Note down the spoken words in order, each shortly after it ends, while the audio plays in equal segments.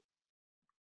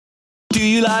Do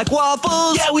you like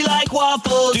waffles? Yeah, we like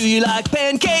waffles. Do you like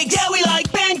pancakes? Yeah, we like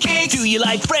pancakes. Do you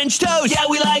like French toast? Yeah,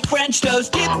 we like French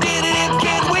toast. Dip, dip, dip,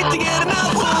 can't wait to get a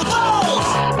mouthful. Waffles!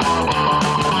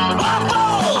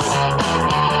 Waffles!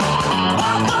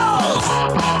 Waffles!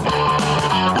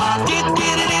 Dip,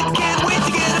 dip, dip, can't wait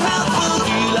to get a mouthful.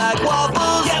 Do you like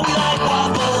waffles? Yeah, we like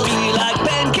waffles. Do you like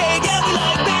pancakes? Yeah, we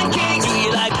like pancakes. Do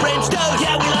you like French toast?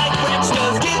 Yeah, we like French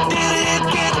toast. Dip, dip, dip,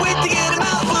 can't wait to get a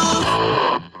mouthful.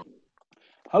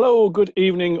 Hello, good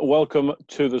evening. Welcome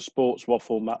to the Sports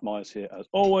Waffle. Matt Myers here, as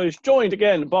always, joined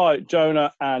again by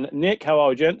Jona and Nick. How are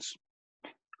we, gents?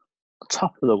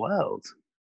 Top of the world.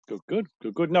 Good.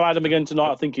 No Adam again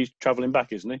tonight. I think he's travelling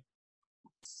back, isn't he?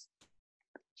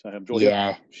 So I'm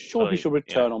sure, he should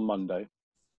return on Monday.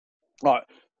 Right.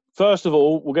 First of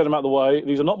all, we'll get them out of the way.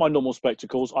 These are not my normal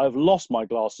spectacles. I have lost my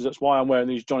glasses. That's why I'm wearing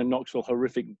these Johnny Knoxville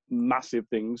horrific, massive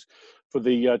things. For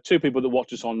the two people that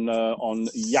watch us on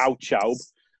YouTube,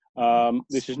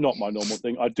 this is not my normal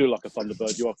thing. I do like a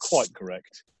Thunderbird. You are quite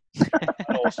correct.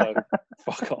 And also,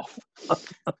 fuck off.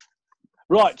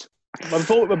 Right.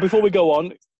 Before we go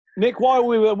on, Nick, why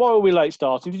were we late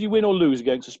starting? Did you win or lose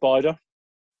against a Spider?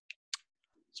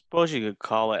 Suppose you could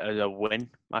call it a win.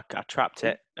 I trapped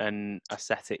it and I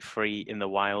set it free in the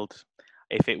wild.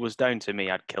 If it was down to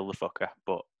me, I'd kill the fucker,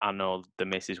 but I know the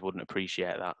missus wouldn't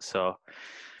appreciate that. So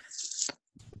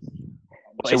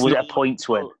was it a points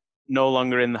win? No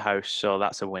longer in the house, so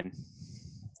that's a win.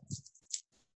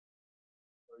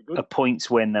 Very good. A points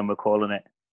win, then we're calling it.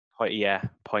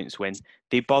 Points win.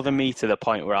 They bother me to the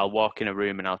point where I'll walk in a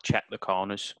room and I'll check the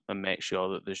corners and make sure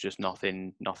that there's just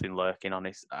nothing lurking on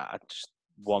it.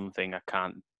 One thing I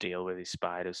can't deal with is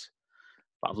spiders,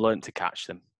 but I've learned to catch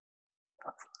them.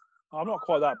 I'm not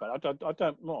quite that bad.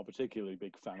 I'm not a particularly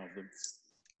big fan of them.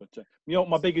 But you know what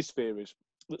my biggest fear is?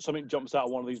 That something jumps out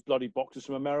of one of these bloody boxes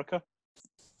from America.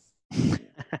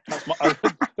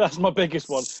 That's my biggest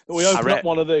one. That we open up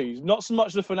one of these. Not so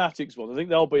much the Fanatics ones. I think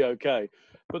they'll be okay.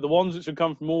 But the ones that should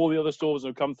come from all the other stores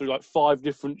have come through like 5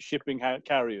 different shipping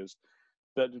carriers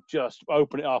that just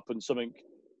open it up and something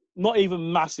not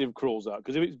even massive crawls out.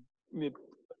 Because if it's,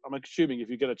 I'm assuming if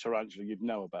you get a tarantula, you'd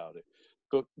know about it.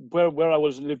 But where I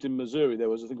lived in Missouri, there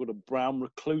was a thing called a brown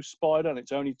recluse spider, and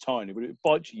it's only tiny, but it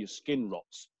bites you, your skin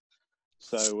rots.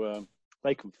 So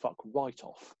they can fuck right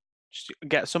off. Just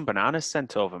get some bananas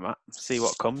sent over, Matt. See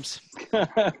what comes.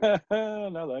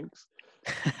 No thanks.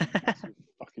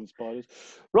 Fucking spiders.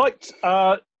 Right.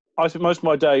 I spent most of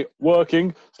my day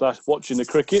working / watching the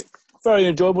cricket. Very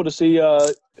enjoyable to see.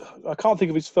 I can't think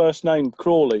of his first name.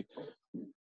 Crawley.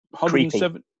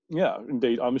 107. Yeah,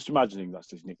 indeed. I'm just imagining that's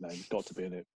his nickname. It's got to be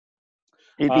in it.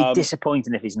 It'd be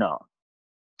disappointing if he's not.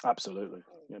 Absolutely.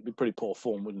 Yeah, it'd be pretty poor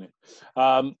form, wouldn't it?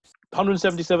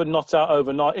 177 not out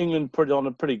overnight. England put on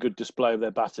a pretty good display of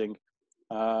their batting.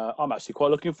 I'm actually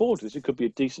quite looking forward to this. It could be a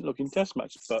decent-looking test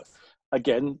match. But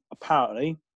again,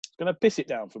 apparently, it's going to piss it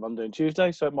down for Monday and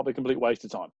Tuesday, so it might be a complete waste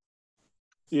of time.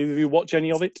 Have you watch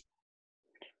any of it?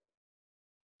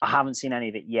 I haven't seen any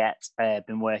of it yet. I've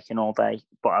been working all day,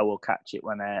 but I will catch it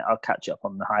when I'll catch up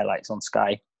on the highlights on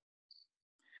Sky.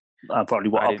 I'll probably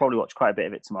watch quite a bit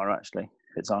of it tomorrow, actually,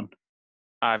 if it's on.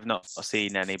 I've not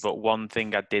seen any, but one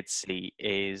thing I did see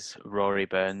is Rory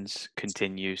Burns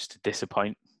continues to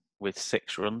disappoint with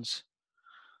 6 runs.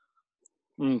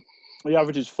 He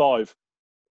averages 5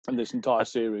 in this entire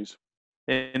series.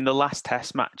 In the last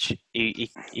test match, he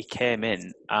came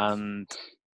in and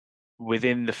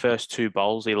within the first 2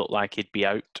 balls, he looked like he'd be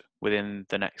out within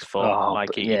the next 4.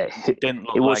 Didn't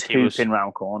look it was like hooping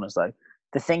round corners, though.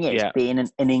 The thing is, being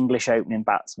an English opening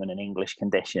batsman in English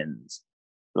conditions,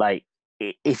 like,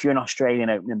 if you're an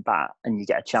Australian opening bat and you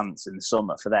get a chance in the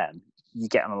summer for them, you're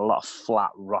getting a lot of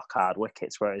flat, rock-hard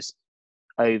wickets, whereas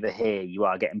over here you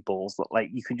are getting balls.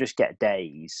 Like, you can just get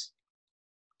days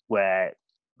where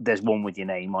there's one with your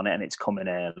name on it and it's coming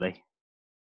early.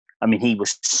 I mean, he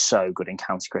was so good in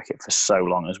county cricket for so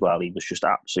long as well. He was just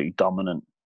absolutely dominant.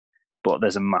 But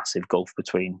there's a massive gulf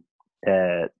between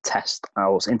test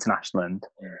hours, international and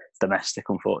domestic,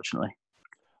 unfortunately.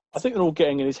 I think they're all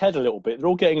getting in his head a little bit. They're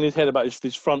all getting in his head about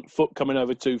his front foot coming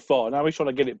over too far. Now he's trying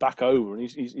to get it back over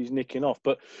and he's nicking off.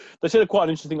 But they said quite an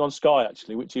interesting thing on Sky,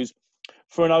 actually, which is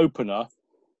for an opener,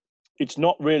 it's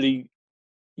not really,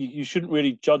 you shouldn't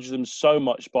really judge them so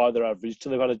much by their average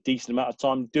till they've had a decent amount of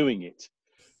time doing it.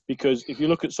 Because if you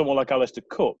look at someone like Alistair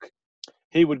Cook,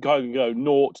 he would go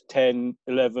 0, 10,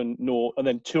 11, 0, and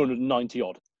then 290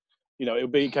 odd. You know, it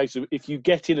would be a case of if you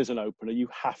get in as an opener, you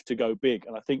have to go big.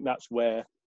 And I think that's where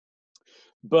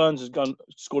Burns has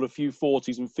scored a few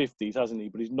 40s and 50s, hasn't he?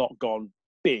 But he's not gone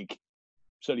big,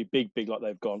 certainly big like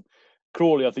they've gone.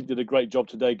 Crawley, I think, did a great job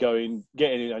today getting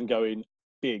in and going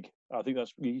big. I think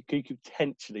that's he could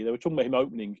potentially. They were talking about him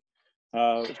opening.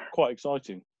 It's quite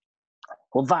exciting.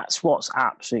 Well, that's what's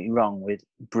absolutely wrong with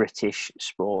British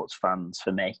sports fans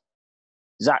for me.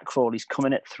 Zach Crawley's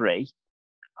coming at 3.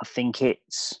 I think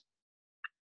it's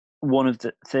one of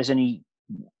the. There's only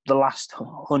the last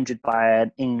 100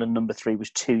 by England number 3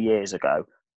 was 2 years ago.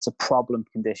 It's a problem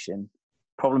position.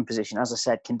 As I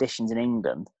said, conditions in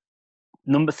England.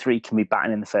 Number 3 can be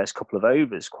batting in the first couple of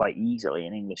overs quite easily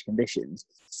in English conditions.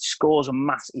 He scores an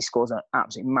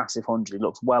absolutely massive 100. He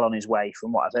looks well on his way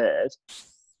from what I've heard.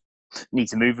 Need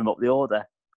to move him up the order.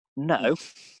 No,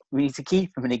 we need to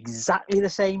keep him in exactly the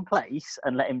same place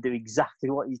and let him do exactly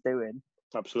what he's doing.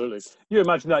 Absolutely. You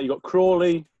imagine that. You've got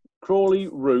Crawley,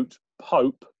 Root,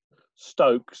 Pope,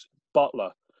 Stokes,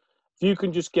 Butler. If you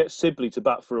can just get Sibley to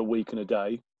bat for a week and a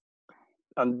day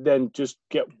and then just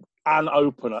get an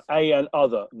opener, and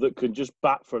other, that can just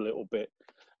bat for a little bit,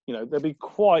 they'll be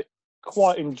quite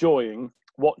enjoying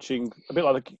watching, a bit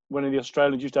like when the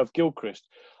Australians used to have Gilchrist.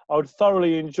 I would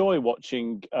thoroughly enjoy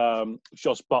watching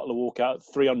Josh Butler walk out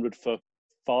 300 for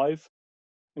 5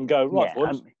 and go, right,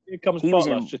 boys, here comes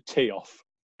Butler, let's just tee off.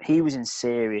 He was in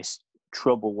serious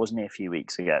trouble, wasn't he, a few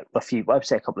weeks ago? I'd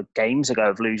say a couple of games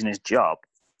ago, of losing his job.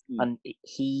 And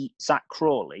Zach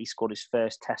Crawley scored his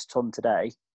first Test ton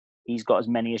today. He's got as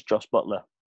many as Josh Butler.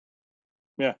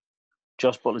 Yeah.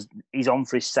 Josh Butler's he's on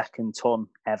for his 2nd ton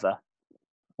ever,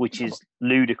 which is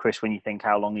ludicrous when you think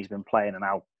how long he's been playing and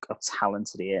how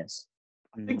talented he is.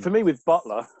 I think for me with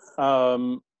Butler,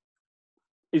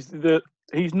 is that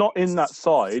he's not in that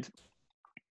side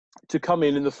to come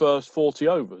in the first 40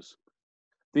 overs.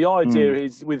 The idea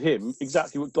is with him,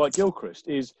 exactly like Gilchrist,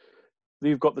 is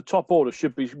you've got the top order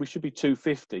we should be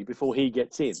 250 before he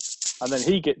gets in. And then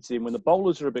he gets in when the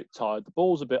bowlers are a bit tired, the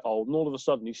ball's a bit old, and all of a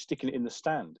sudden he's sticking it in the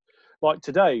stand. Like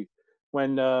today,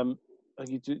 when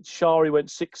Shari went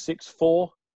 6-6-4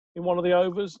 in one of the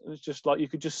overs, and it's just like you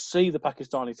could just see the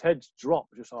Pakistanis' heads drop.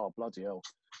 Just, oh, bloody hell.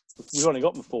 We've only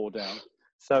got them 4 down.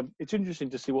 So it's interesting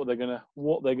to see what they're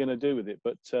gonna do with it.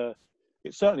 But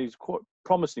it certainly is quite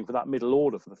promising for that middle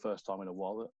order for the first time in a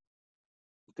while. That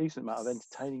a decent amount of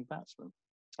entertaining batsmen.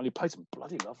 And he played some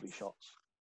bloody lovely shots.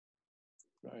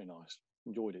 Very nice.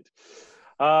 Enjoyed it.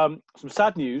 Some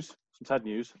sad news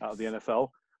out of the NFL.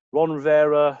 Ron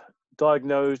Rivera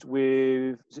diagnosed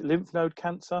with lymph node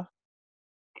cancer.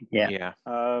 Yeah.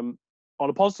 On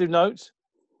a positive note,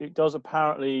 it is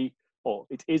apparently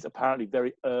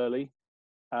very early,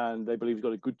 and they believe he's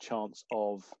got a good chance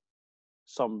of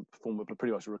some form of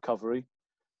pretty much a recovery.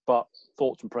 But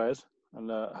thoughts and prayers,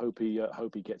 and hope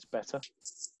he gets better.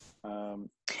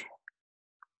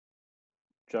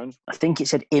 Jones? I think it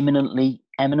said eminently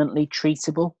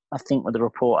treatable. I think with the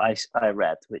report I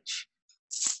read, which,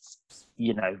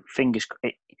 fingers.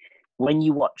 When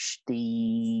you watch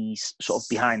the sort of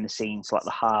behind the scenes, like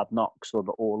the Hard Knocks or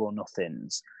the All or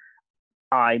Nothings,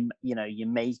 you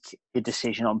make a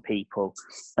decision on people,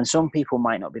 and some people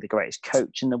might not be the greatest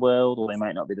coach in the world, or they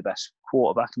might not be the best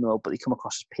quarterback in the world, but they come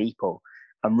across as people.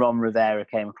 And Ron Rivera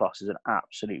came across as an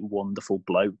absolutely wonderful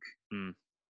bloke.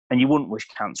 And you wouldn't wish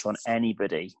cancer on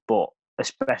anybody, but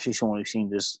especially someone who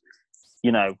seemed as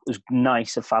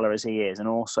nice a fella as he is, and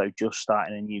also just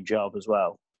starting a new job as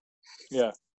well.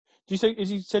 Yeah. Do you think, is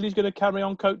he said he's going to carry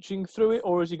on coaching through it,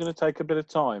 or is he going to take a bit of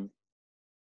time?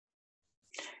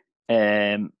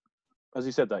 Has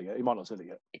he said that yet? He might not have said it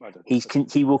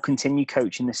yet. He will continue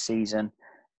coaching this season.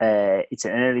 It's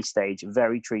an early stage,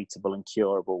 very treatable and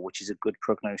curable, which is a good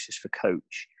prognosis for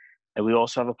coach. We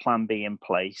also have a plan B in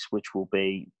place, which will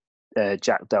be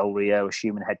Jack Del Rio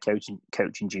assuming head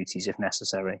coaching duties if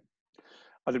necessary.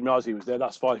 I didn't realise he was there.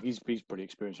 That's fine. He's pretty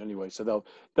experienced anyway, so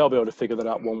they'll be able to figure that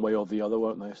out one way or the other,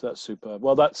 won't they? So that's superb.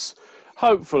 Well, that's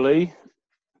hopefully,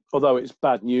 although it's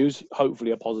bad news,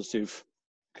 hopefully a positive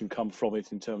can come from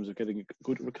it in terms of getting a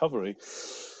good recovery.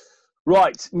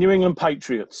 Right, New England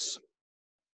Patriots.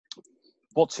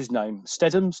 What's his name?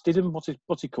 Stidham?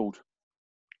 What's he called?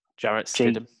 Jarrett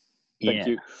Stidham. Thank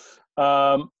you.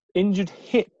 Injured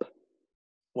hip,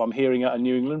 what I'm hearing out of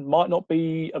New England, might not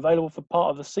be available for part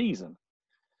of the season,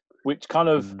 which kind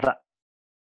of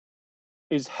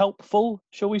is helpful,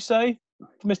 shall we say,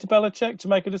 for Mr. Belichick to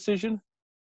make a decision.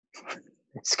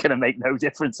 It's going to make no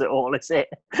difference at all, is it?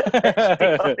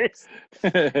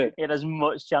 It had as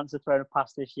much chance of throwing a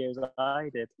pass this year as I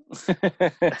did.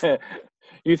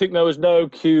 You think there was no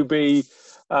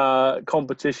QB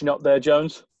competition up there,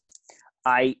 Jones?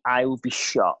 I would be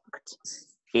shocked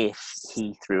if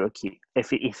he threw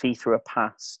a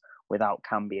pass without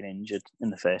Cam being injured in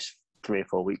the first 3 or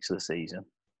 4 weeks of the season.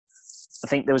 I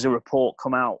think there was a report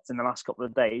come out in the last couple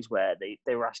of days where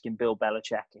they were asking Bill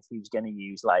Belichick if he was going to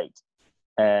use like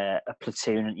a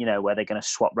platoon, where they're going to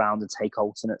swap round and take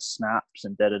alternate snaps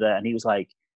and da-da-da. And he was like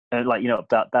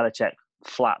Belichick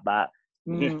flat that,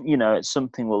 it's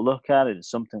something we'll look at, it's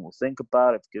something we'll think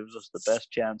about. It gives us the best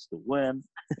chance to win.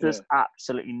 There's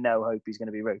absolutely no hope he's going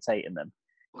to be rotating them.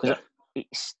 Because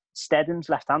Stedham's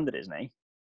left-handed, isn't he?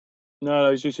 No,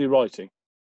 he's usually righty.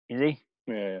 Is he?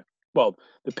 Yeah. Well,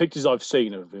 the pictures I've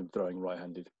seen of him throwing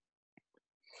right-handed.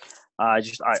 I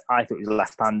thought he was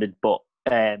left-handed, but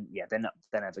they're never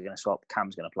going to swap.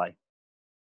 Cam's going to play.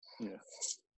 Yeah.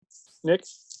 Nick?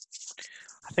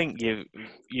 I think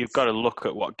you've got to look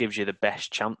at what gives you the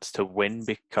best chance to win,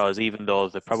 because even though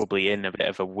they're probably in a bit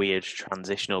of a weird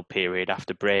transitional period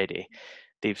after Brady,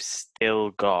 they've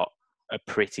still got a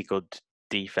pretty good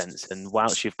defense. And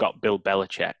whilst you've got Bill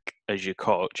Belichick as your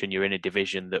coach and you're in a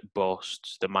division that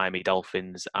boasts the Miami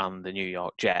Dolphins and the New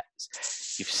York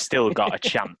Jets, you've still got a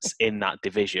chance in that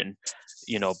division.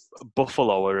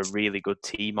 Buffalo are a really good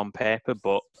team on paper,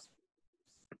 but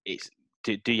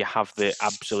do you have the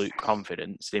absolute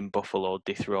confidence in Buffalo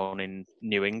dethroning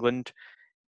New England?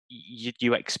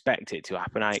 You expect it to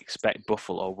happen. I expect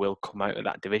Buffalo will come out of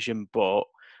that division, but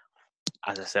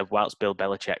as I said, whilst Bill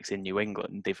Belichick's in New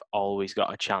England, they've always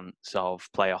got a chance of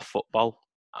playoff football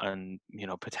and,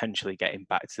 potentially getting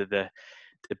back to the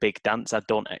big dance. I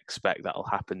don't expect that'll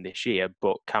happen this year,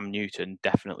 but Cam Newton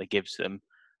definitely gives them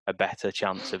a better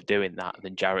chance of doing that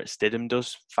than Jarrett Stidham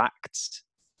does. Facts.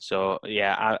 So,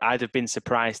 yeah, I'd have been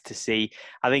surprised to see.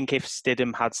 I think if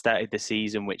Stidham had started the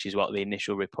season, which is what the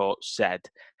initial report said,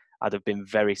 I'd have been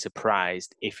very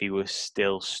surprised if he was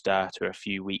still starter a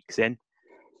few weeks in.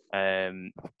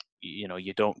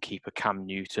 You don't keep a Cam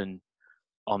Newton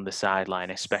on the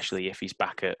sideline, especially if he's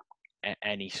back at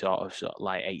any sort of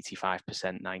like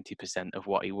 85%, 90% of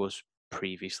what he was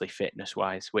previously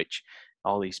fitness-wise, which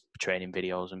all these training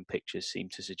videos and pictures seem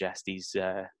to suggest he's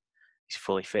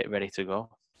fully fit, ready to go.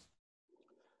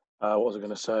 What was I going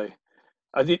to say?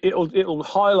 It'll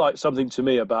highlight something to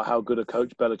me about how good a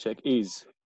coach Belichick is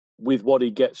with what he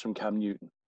gets from Cam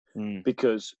Newton,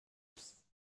 because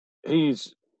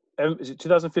is it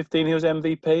 2015 he was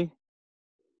MVP?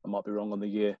 I might be wrong on the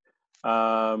year.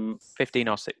 15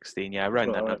 or 16, yeah,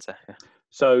 around that answer. Yeah.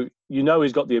 So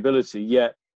he's got the ability,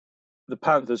 yet the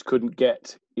Panthers couldn't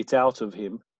get it out of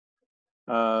him.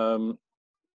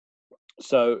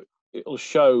 So it'll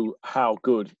show how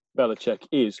good Belichick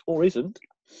is or isn't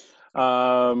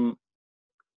when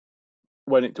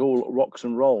it all rocks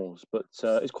and rolls. But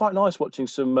it's quite nice watching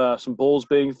some balls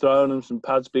being thrown and some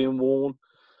pads being worn.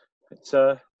 It's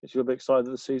you're a bit excited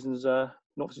that the season's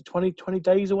not 20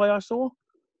 days away, I saw.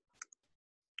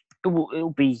 It'll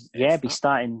be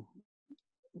starting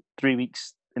 3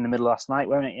 weeks in the middle of last night,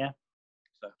 won't it? Yeah.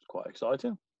 So it's quite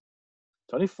exciting.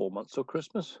 It's only 4 months till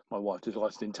Christmas. My wife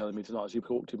delighted in telling me tonight as you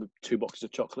walked in with 2 boxes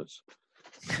of chocolates.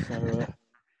 So,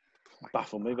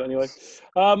 baffle me, but anyway.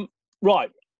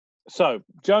 Right. So,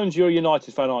 Jones, you're a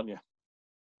United fan, aren't you?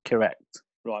 Correct.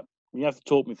 Right. You have to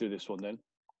talk me through this one then.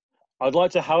 I'd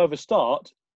like to, however,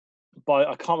 start by,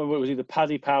 I can't remember, it was either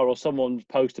Paddy Power or someone's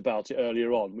post about it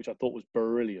earlier on, which I thought was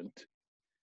brilliant.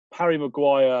 Harry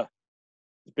Maguire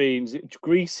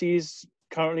Greece is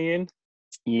currently in.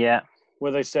 Yeah.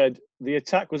 Where they said the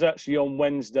attack was actually on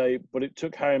Wednesday, but it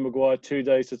took Harry Maguire 2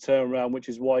 days to turn around, which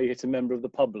is why he hit a member of the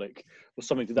public, or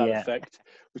something to that effect,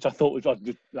 which I thought was, I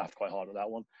just laughed quite hard at that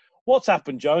one. What's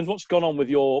happened, Jones? What's gone on with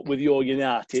your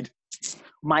United?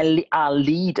 Our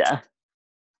leader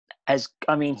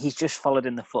he's just followed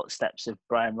in the footsteps of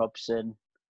Brian Robson,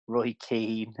 Roy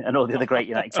Keane, and all the other great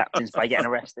United captains by getting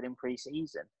arrested in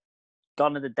pre-season.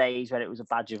 Gone are the days when it was a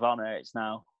badge of honour. It's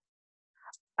now,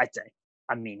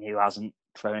 who hasn't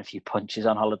thrown a few punches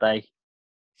on holiday?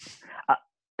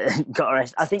 Got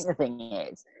arrested. I think the thing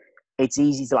is, it's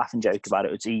easy to laugh and joke about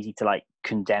it. It's easy to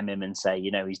condemn him and say,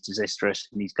 he's disastrous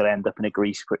and he's going to end up in a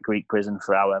Greek prison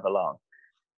for however long.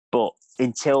 But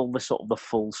until the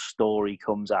full story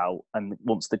comes out, and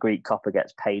once the Greek copper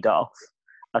gets paid off,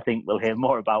 I think we'll hear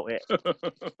more about it.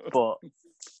 But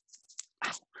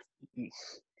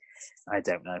I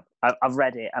don't know. I've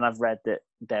read it, and I've read that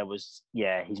there was,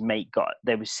 his mate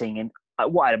they were singing.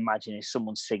 What I imagine is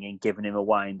someone singing, giving him a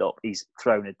wind up. He's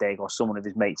thrown a dig, or someone of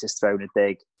his mates has thrown a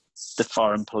dig. The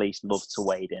foreign police love to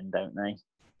wade in, don't they?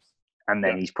 And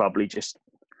then he's probably just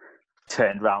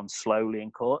turned around slowly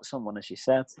and caught someone, as you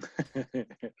said.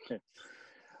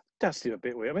 That's still a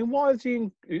bit weird. I mean, why is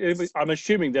he I'm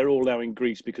assuming they're all now in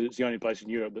Greece because it's the only place in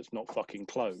Europe that's not fucking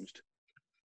closed.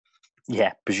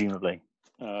 Yeah, presumably.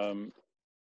 I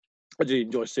did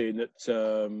enjoy seeing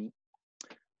that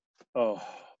Oh,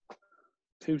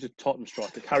 who's a Tottenham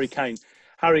striker? Harry Kane.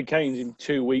 Harry Kane's in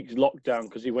 2 weeks lockdown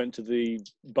because he went to the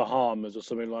Bahamas or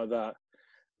something like that.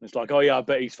 And it's like, oh yeah, I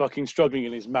bet he's fucking struggling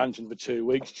in his mansion for 2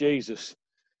 weeks. Jesus.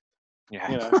 Yeah,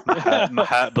 You know. my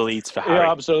heart bleeds for Harry.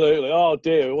 Yeah, absolutely. Oh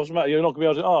dear, what's the matter? You're not going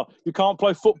to be able to. Oh, you can't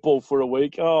play football for a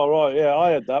week. Oh right, yeah, I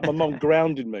had that. My mum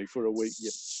grounded me for a week. You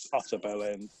utter bell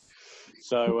end.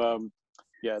 So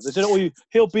yeah, they said, oh,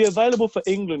 he'll be available for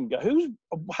England.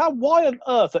 Why on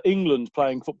earth are England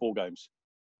playing football games?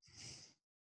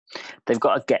 They've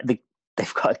got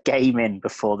a game in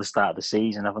before the start of the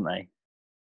season, haven't they?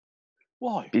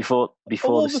 Why? Before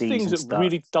all the the season things that starts.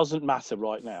 really doesn't matter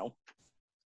right now.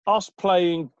 Us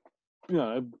playing, you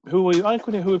know, who are we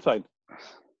playing?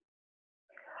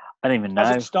 I don't even know.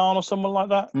 Kazakhstan or someone like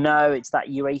that? No, it's that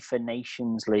UEFA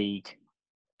Nations League.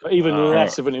 Even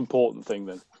less of an important thing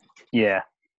then. Yeah.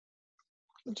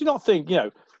 Do you not think, you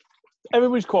know,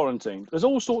 everybody's quarantined. There's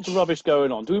all sorts of rubbish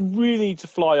going on. Do we really need to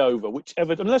fly over,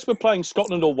 unless we're playing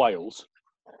Scotland or Wales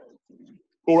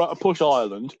or at a push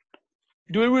Ireland,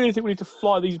 do we really think we need to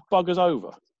fly these buggers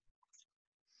over?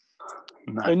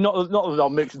 No. I mean, not that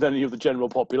I'm mixed with any of the general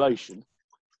population.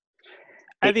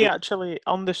 Are they actually,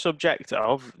 on the subject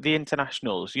of the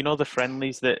internationals, you know, the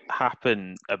friendlies that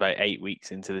happen about 8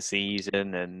 weeks into the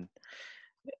season, and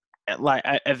like,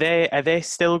 are they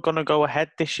still going to go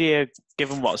ahead this year,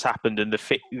 given what's happened and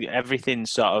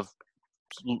everything's sort of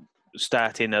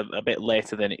starting a bit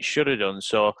later than it should have done?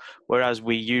 So, whereas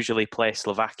we usually play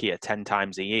Slovakia 10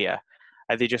 times a year,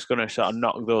 are they just going to sort of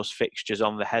knock those fixtures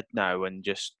on the head now and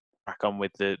just crack on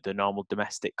with the normal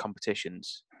domestic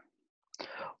competitions?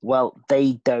 Well,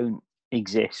 they don't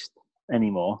exist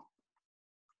anymore.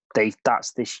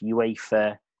 That's this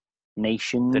UEFA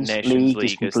Nations League.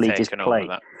 League has taken over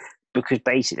that. Because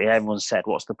basically everyone said,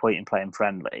 what's the point in playing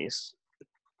friendlies?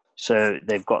 So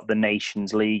they've got the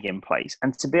Nations League in place.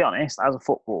 And to be honest, as a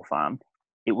football fan,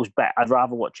 it was better. I'd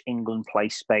rather watch England play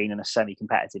Spain in a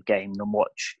semi-competitive game than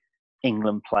watch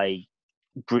England play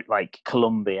like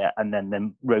Colombia and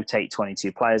then rotate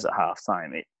 22 players at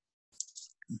half-time.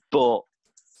 But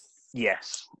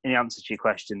yes, in answer to your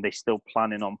question, they're still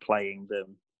planning on playing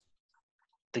them.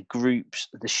 The groups,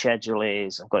 the schedule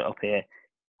is, I've got it up here,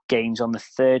 games on the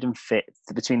 3rd and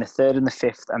 5th, between the 3rd and the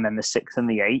 5th, and then the 6th and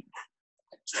the 8th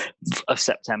of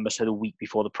September, so the week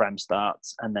before the Prem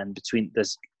starts. And then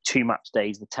there's 2 match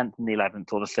days, the 10th and the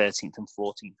 11th, or the 13th and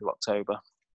 14th of October.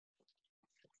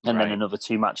 And then another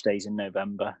 2 match days in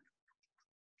November.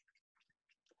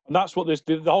 And that's what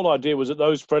the whole idea was, that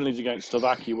those friendlies against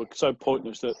Slovakia were so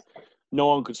pointless that no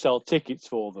one could sell tickets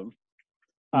for them.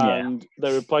 And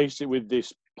they replaced it with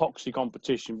this poxy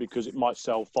competition because it might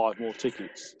sell 5 more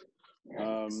tickets.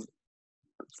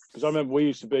 Because I remember we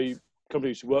used to be, company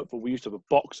used to work for, we used to have a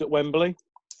box at Wembley,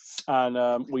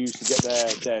 and we used to get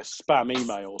their spam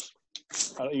emails.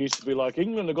 And it used to be like,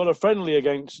 England have got a friendly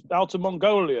against Outer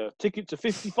Mongolia, tickets are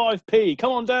 55p,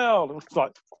 come on down. It's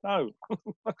like, no,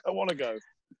 I don't want to go.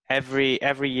 Every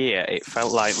year it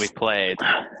felt like we played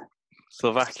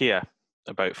Slovakia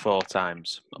about 4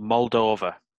 times,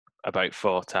 Moldova about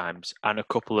 4 times, and a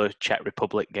couple of Czech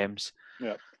Republic games.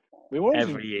 Yeah,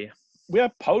 every year. We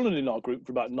had Poland in our group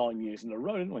for about 9 years in a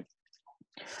row, didn't we?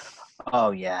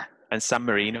 Oh yeah, and San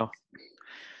Marino.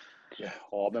 Yeah,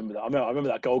 I remember that. I remember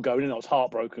that goal going in. I was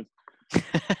heartbroken.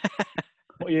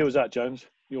 What year was that, Jones?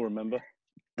 You'll remember.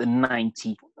 The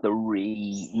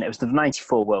 93. It was the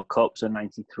 94 World Cup, so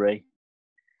 93.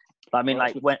 I mean,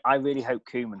 when I really hope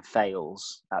Koeman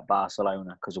fails at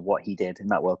Barcelona because of what he did in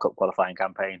that World Cup qualifying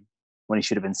campaign when he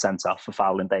should have been sent off for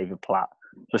fouling David Platt.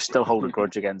 I still hold a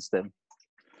grudge against him.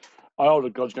 I hold a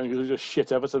grudge against him because he's a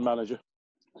shit Everton manager.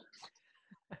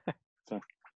 So,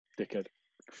 dickhead.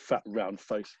 Fat round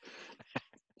face.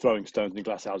 Throwing stones in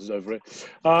glass houses over it.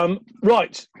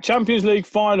 Right, Champions League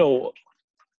final.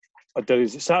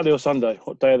 Is it Saturday or Sunday?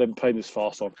 What day are they playing this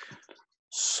fast on?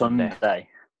 Sunday.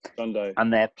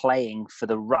 And they're playing for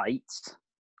the right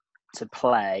to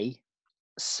play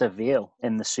Seville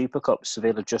in the Super Cup.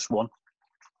 Seville have just won.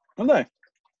 Aren't they?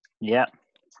 Yeah.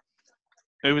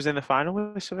 Who was in the final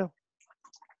with Seville?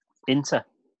 Inter.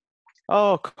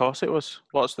 Oh, of course it was.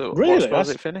 What was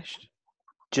it finished?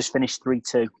 Just finished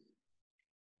 3-2.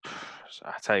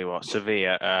 I tell you what,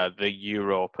 Sevilla, the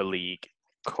Europa League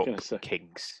Cup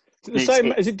kings. Is it the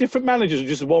same? Is it different managers or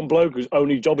just one bloke whose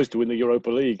only job is to win the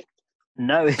Europa League?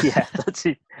 No, yeah,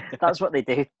 that's what they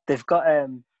do. They've got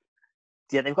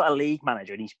they've got a league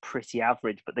manager and he's pretty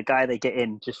average, but the guy they get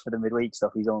in just for the midweek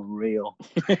stuff, he's unreal.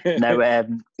 No,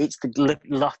 it's the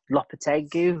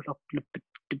Lopetegui,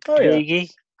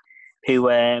 who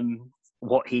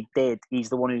what he did, he's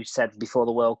the one who said before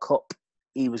the World Cup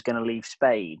he was going to leave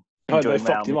Spain Oh, and they join Real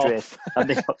fucked him Madrid, off. and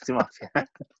they fucked him off. Yeah.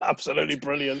 Absolutely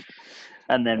brilliant.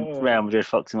 And then Real Madrid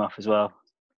fucked him off as well.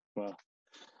 Well,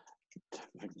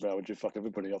 I think Real Madrid fuck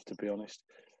everybody off, to be honest.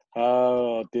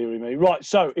 Oh, dearie me. Right,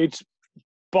 so it's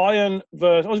Bayern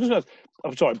versus...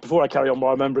 I'm sorry, before I carry on,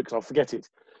 I remember it because I'll forget it.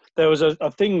 There was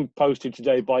a thing posted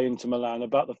today by Inter Milan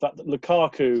about the fact that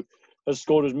Lukaku has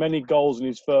scored as many goals in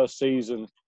his first season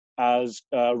as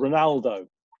Ronaldo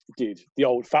did. The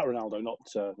old fat Ronaldo,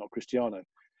 not Cristiano.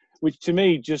 Which to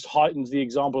me just heightens the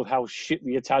example of how shit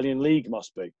the Italian league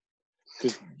must be.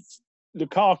 Because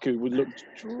Lukaku would look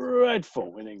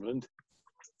dreadful in England,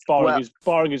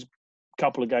 barring his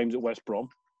couple of games at West Brom.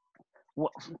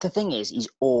 Well, the thing is, he's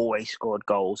always scored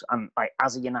goals. And like,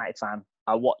 as a United fan,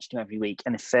 I watched him every week.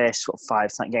 And the first sort of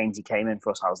 5 games he came in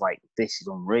for us, I was like, this is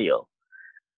unreal.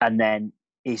 And then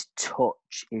his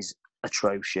touch is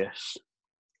atrocious.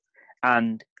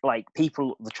 And like,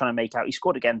 people are trying to make out, he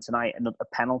scored again tonight, a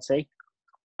penalty.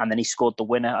 And then he scored the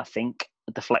winner, I think,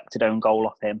 a deflected own goal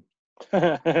off him.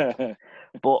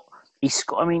 But he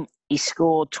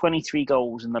scored 23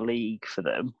 goals in the league for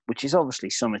them, which is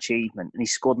obviously some achievement. And he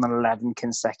scored in 11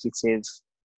 consecutive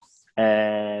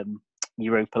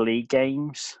Europa League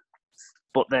games.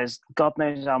 But there's God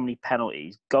knows how many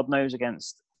penalties. God knows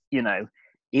against,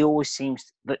 he always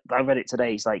seems... I read it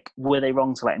today. He's like, were they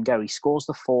wrong to let him go? He scores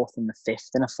the 4th and the 5th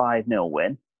in a 5-0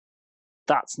 win.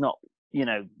 That's not...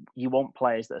 you want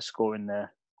players that are scoring the...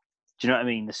 Do you know what I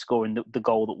mean? They're scoring the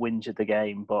goal that wins you the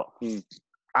game. But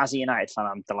as a United fan,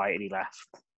 I'm delighted he left.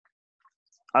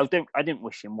 I didn't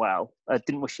wish him well. I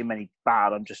didn't wish him any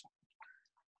bad. I'm just...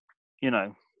 I'd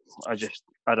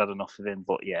had enough of him.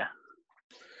 But yeah.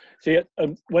 See,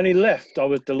 when he left, I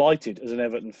was delighted as an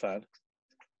Everton fan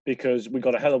because we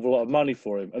got a hell of a lot of money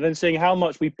for him. And then seeing how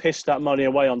much we pissed that money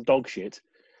away on dog shit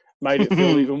made it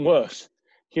feel even worse.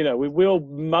 We all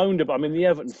moaned about... I mean, the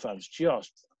Everton fans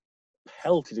just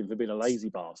pelted him for being a lazy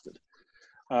bastard.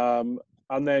 And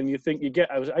then you think it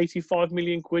was 85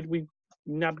 million quid we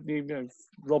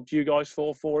robbed you guys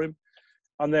for him.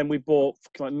 And then we bought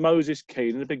like Moses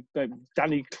Keane and the big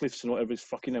Danny Clifton or whatever his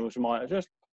fucking name was from Ireland. Just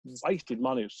wasted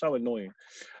money. It was so annoying.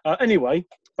 Anyway,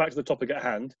 back to the topic at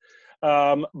hand.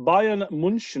 Bayern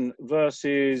München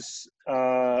versus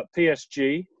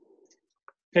PSG.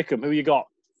 Pick 'em. Who you got?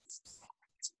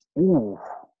 Ooh.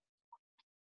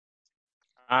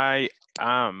 I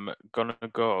am going to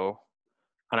go,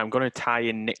 and I'm going to tie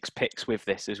in Nick's picks with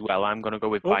this as well. I'm going to go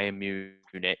with Bayern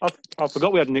Munich. I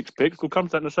forgot we had Nick's picks. We'll come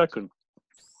to that in a second.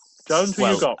 Jones, who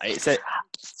you got?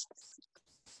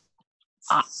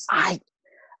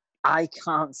 I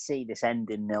can't see this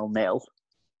ending 0-0.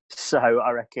 So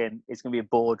I reckon it's going to be a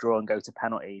ball draw and go to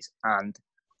penalties, and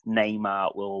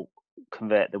Neymar will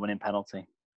convert the winning penalty.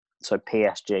 So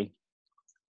PSG.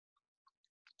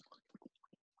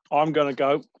 I'm going to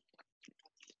go.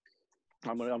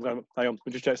 I'm going. Hang on,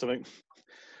 we'll just check something.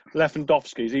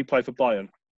 Lewandowski, does he play for Bayern?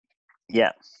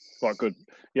 Yeah. Right, good.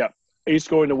 Yeah, he's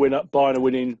scoring the winner. Bayern are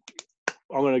winning.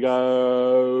 I'm going to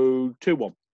go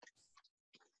 2-1.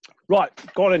 Right,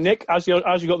 go on then, Nick. As you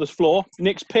got this floor,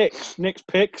 Nick's picks.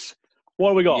 What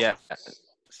have we got? Yeah.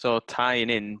 So tying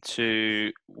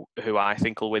into who I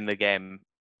think will win the game,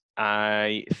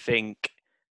 I think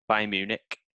Bayern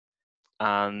Munich.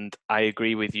 And I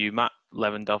agree with you, Matt,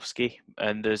 Lewandowski.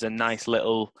 And there's a nice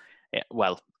little,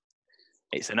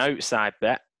 it's an outside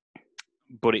bet,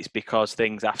 but it's because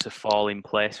things have to fall in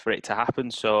place for it to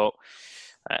happen. So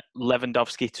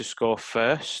Lewandowski to score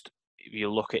first. If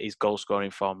you look at his goal scoring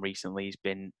form recently, he's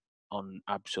been on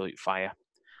absolute fire.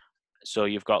 So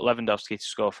you've got Lewandowski to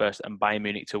score first and Bayern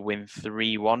Munich to win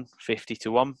 3-1,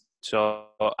 50-1. So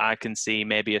I can see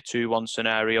maybe a 2-1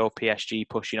 scenario, PSG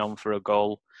pushing on for a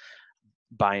goal,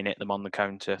 Bayern hit them on the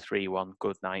counter, 3-1.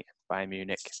 Good night, Bayern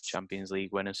Munich, Champions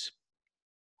League winners.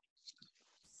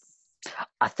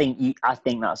 I think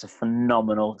that's a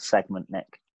phenomenal segment,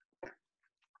 Nick.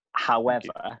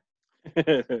 However,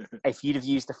 if you'd have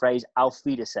used the phrase "Auf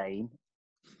Wiedersehen"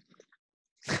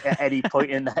 at any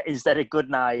point in that instead of "good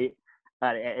night,"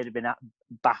 it'd have been a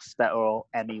BAFTA or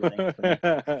Emmy winning.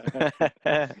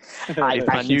 If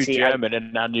I knew German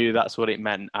and I knew that's what it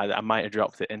meant, I might have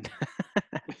dropped it in.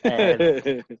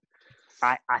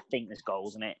 I think there's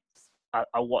goals in it.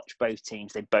 I watch both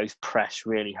teams. They both press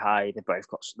really high. They both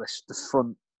got the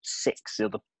front six or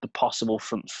the possible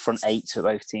front eight to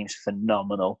both teams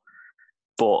phenomenal.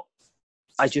 But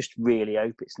I just really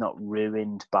hope it's not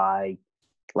ruined by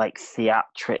like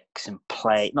theatrics and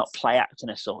not play acting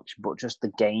as such, but just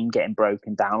the game getting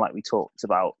broken down like we talked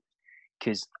about.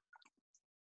 Because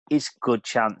it's a good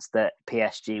chance that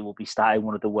PSG will be starting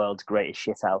one of the world's greatest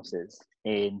shithouses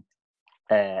in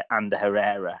Ander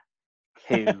Herrera,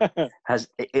 who has,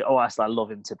 I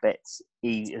love him to bits.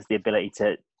 He has the ability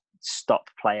to stop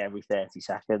play every 30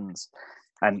 seconds.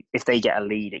 And if they get a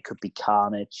lead, it could be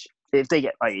carnage. If they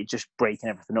get just breaking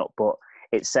everything up, but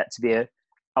it's set to be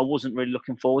I wasn't really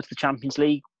looking forward to the Champions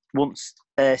League. Once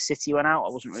City went out, I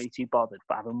wasn't really too bothered.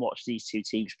 But having watched these two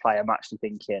teams play, I'm actually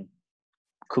thinking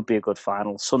could be a good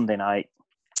final. Sunday night,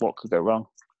 what could go wrong?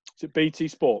 Is it BT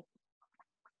Sport?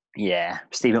 Yeah,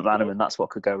 Steve McManaman, that's what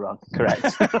could go wrong. Correct.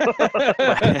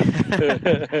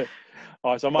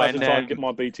 All right, so I might have to try and get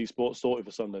my BT Sport sorted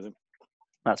for Sunday then.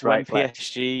 That's right.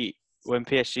 When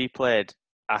PSG played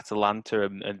Atalanta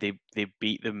and they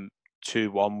beat them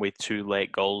 2-1 with 2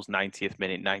 late goals, 90th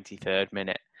minute, 93rd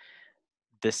minute.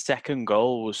 The second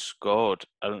goal was scored,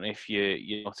 I don't know if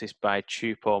you noticed, by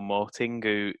Choupo-Moting,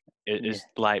 who is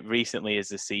like recently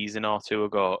as a season or two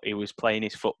ago, he was playing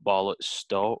his football at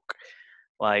Stoke.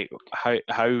 Like,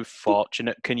 how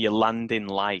fortunate can you land in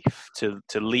life to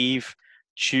leave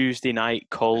Tuesday night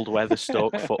cold weather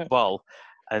Stoke football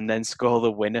and then score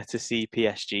the winner to see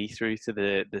PSG through to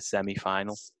the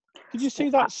semi-final? Did you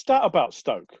see that stat about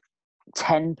Stoke?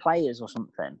 10 players or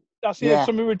something. That's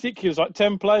something ridiculous, like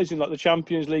 10 players in like the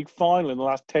Champions League final in the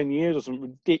last 10 years or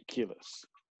something ridiculous.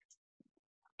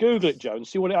 Google it, Joe, and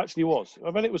see what it actually was. I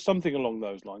bet it was something along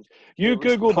those lines. You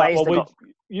Google that while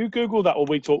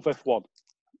we talk F1.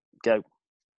 Go.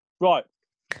 Right.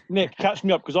 Nick, catch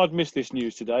me up because I've missed this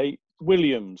news today.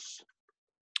 Williams.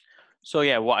 So,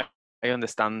 yeah, what I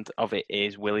understand of it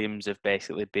is Williams have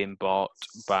basically been bought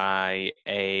by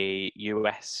a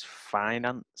US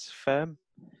finance firm.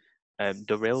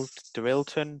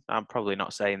 Dorilton. I'm probably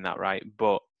not saying that right,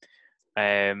 but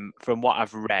from what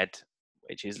I've read,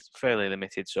 which is fairly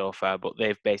limited so far, but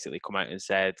they've basically come out and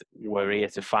said, we're here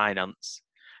to finance.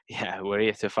 Yeah, we're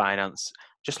here to finance.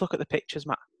 Just look at the pictures,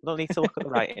 Matt. I don't need to look at the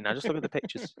writing. I just look at the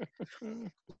pictures.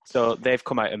 So they've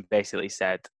come out and basically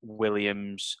said,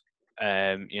 Williams,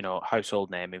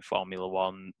 household name in Formula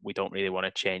One. We don't really want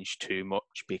to change too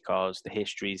much because the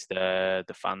history's there,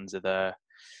 the fans are there.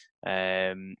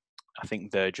 I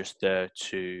think they're just there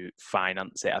to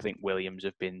finance it. I think Williams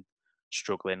have been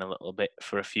struggling a little bit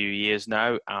for a few years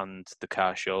now, and the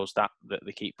car shows that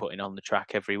they keep putting on the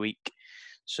track every week.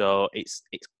 So it's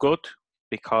good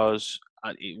because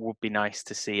it would be nice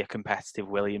to see a competitive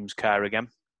Williams car again.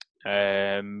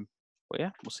 But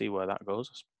yeah, we'll see where that goes.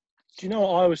 Do you know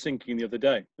what I was thinking the other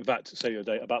day? In fact,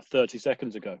 about 30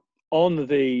 seconds ago, on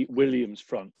the Williams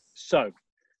front. So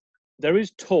there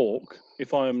is talk,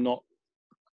 if I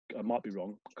might be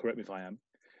wrong, correct me if I am,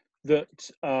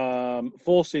 that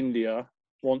Force India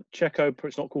want Checo.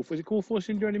 It's not called. Is it called Force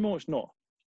India anymore? It's not.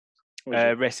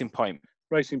 Racing Point.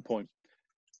 Racing Point.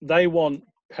 They want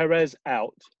Perez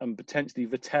out and potentially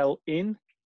Vettel in.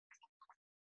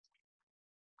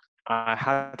 I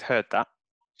had heard that.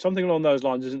 Something along those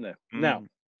lines, isn't there? Now,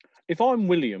 if I'm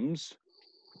Williams,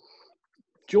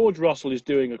 George Russell is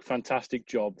doing a fantastic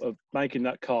job of making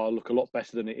that car look a lot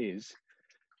better than it is.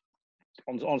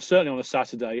 Certainly on a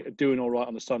Saturday, doing all right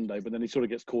on a Sunday, but then he sort of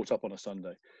gets caught up on a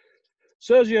Sunday.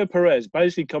 Sergio Perez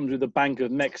basically comes with the Bank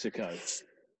of Mexico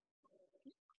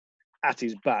at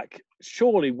his back.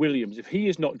 Surely Williams, if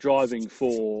he's not got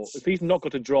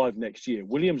to drive next year,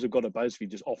 Williams have got to basically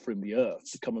just offer him the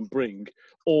earth to come and bring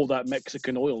all that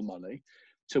Mexican oil money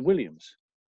to Williams.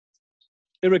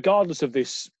 Irregardless of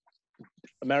this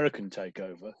American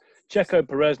takeover, Checo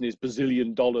Perez and his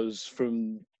bazillion dollars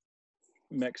from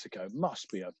Mexico must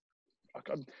be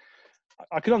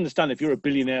I can understand if you're a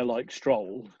billionaire like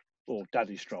Stroll or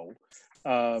Daddy Stroll,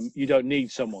 you don't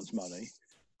need someone's money.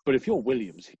 But if you're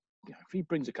Williams, if he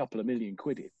brings a couple of million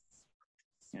quid in,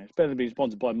 it's better than being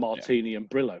sponsored by Martini and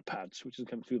Brillo pads, which is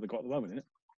kind of who they've got at the moment, isn't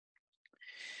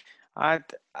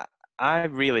it? I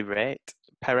really rate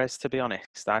Perez, to be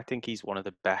honest. I think he's one of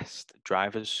the best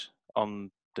drivers on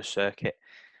the circuit,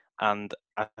 and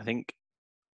I think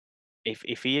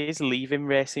if he is leaving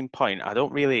Racing Point, I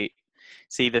don't really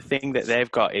see the thing that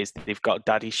they've got is they've got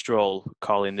Daddy Stroll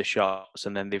calling the shots,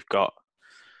 and then they've got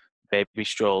Baby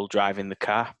Stroll driving the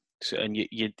car. So, and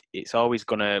it's always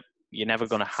you're never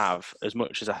gonna have, as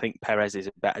much as I think Perez is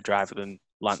a better driver than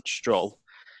Lance Stroll,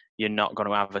 you're not going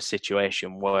to have a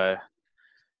situation where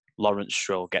Lawrence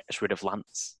Stroll gets rid of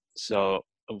Lance. So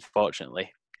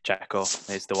unfortunately, Checo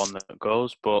is the one that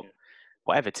goes. But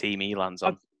whatever team he lands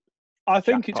on, I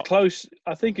think it's close.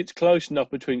 I think it's close enough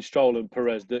between Stroll and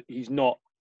Perez that he's not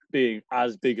being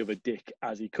as big of a dick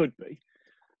as he could be.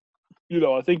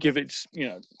 I think if it's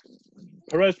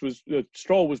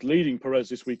Stroll was leading Perez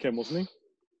this weekend, wasn't he?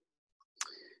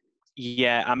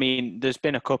 Yeah, I mean, there's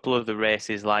been a couple of the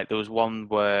races. Like there was one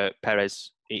where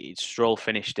Perez Stroll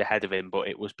finished ahead of him, but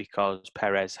it was because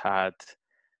Perez had,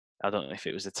 I don't know if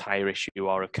it was a tyre issue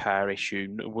or a car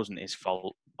issue. It wasn't his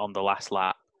fault on the last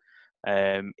lap.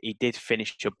 He did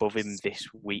finish above him this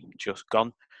week, just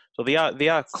gone. So they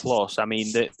are close. I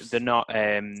mean, they're not.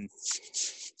 They're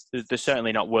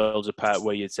certainly not worlds apart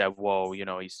where you'd say, "Whoa,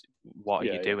 what are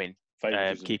you doing?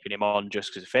 Keeping him on just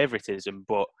because of favouritism?"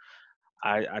 But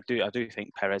I do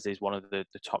think Perez is one of the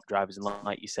top drivers, and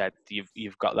like you said,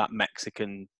 you've got that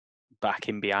Mexican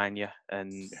backing behind you,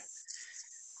 and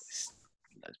it's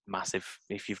massive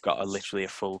if you've got literally a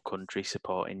full country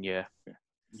supporting your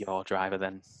driver.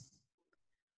 Then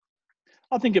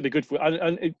I think it'd be good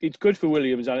and it's good for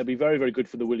Williams, and it'd be very, very good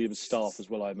for the Williams staff as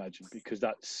well, I imagine, because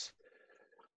that's,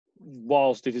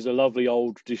 whilst it is a lovely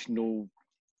old traditional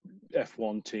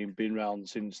F1 team, been around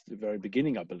since the very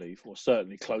beginning, I believe, or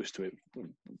certainly close to it.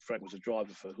 Frank was a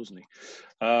driver first, wasn't he?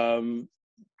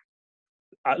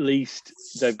 At least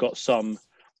they've got some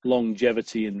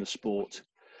longevity in the sport,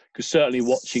 because certainly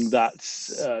watching that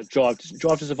Drive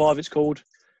to Survive, it's called.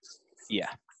 Yeah.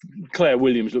 Claire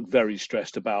Williams looked very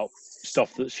stressed about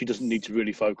stuff that she doesn't need to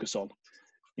really focus on.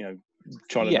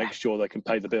 Trying to make sure they can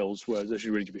pay the bills, whereas they should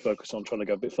really be focused on trying to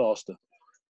go a bit faster.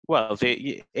 Well,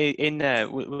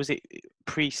 was it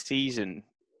pre-season,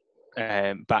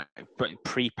 back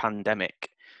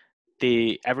pre-pandemic?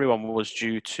 Everyone was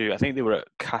due to, I think they were at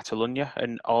Catalonia,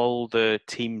 and all the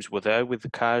teams were there with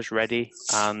the cars ready,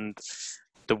 and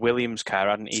the Williams car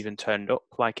hadn't even turned up.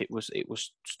 Like it was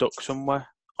stuck somewhere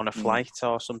on a flight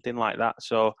or something like that.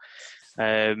 So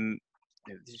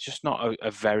it's just not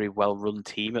a very well run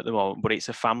team at the moment. But it's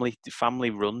a family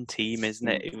run team, isn't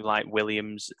it? Like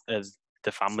Williams as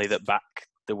the family that back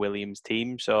the Williams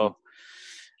team. So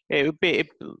it would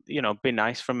be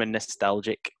nice from a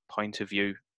nostalgic point of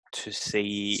view to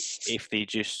see if they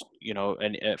just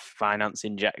a finance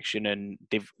injection, and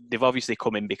they've obviously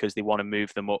come in because they want to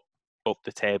move them up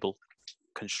the table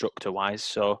constructor wise.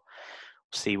 So we'll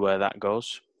see where that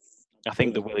goes. I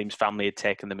think the Williams family had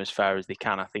taken them as far as they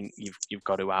can. I think you've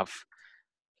got to have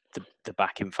the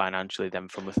backing financially then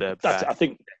from a third party. I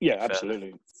think,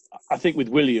 absolutely. I think with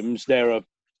Williams, they're a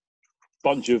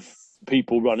bunch of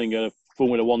people running a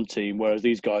Formula One team, whereas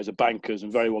these guys are bankers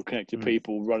and very well connected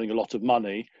people running a lot of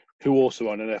money who also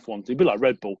own an F1 team. A bit like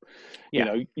Red Bull.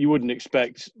 Yeah. You wouldn't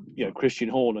expect Christian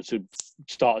Horner to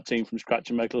start a team from scratch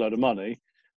and make a load of money,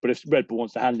 but if Red Bull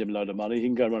wants to hand him a load of money, he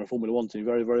can go and run a Formula One team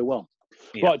very, very well.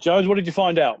 Yeah. Right, Jones, what did you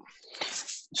find out?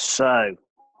 So,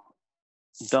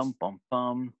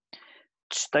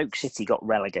 Stoke City got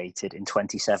relegated in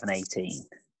 27-18.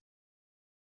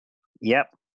 Yep.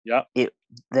 Yeah.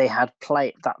 They had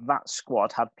that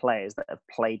squad had players that have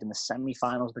played in the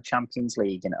semi-finals of the Champions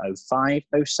League in 05,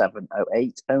 07,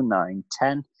 08, 09,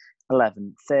 10,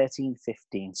 11, 13,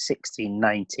 15, 16,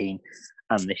 19,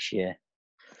 and this year.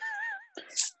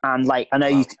 And I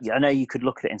know you could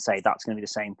look at it and say that's going to be the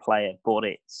same player, but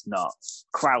it's not.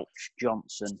 Crouch,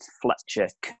 Johnson, Fletcher,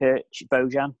 Kirch,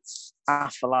 Bojan,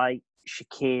 Afellay,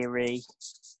 Shaqiri,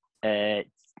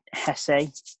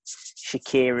 Hesse,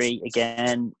 Shaqiri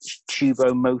again,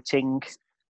 Choupo-Moting.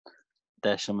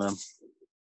 There's some of them.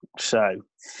 So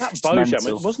that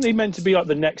Bojan, wasn't he meant to be like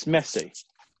the next Messi?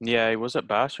 Yeah, he was at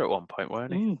Barca at one point,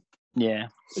 weren't he? Yeah.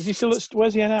 Is he still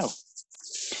where's he now?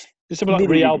 Is somewhere like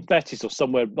Real Betis or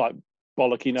somewhere like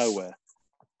bollocky nowhere?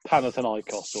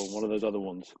 Panathinaikos or one of those other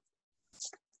ones.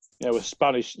 Yeah, where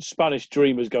Spanish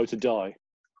dreamers go to die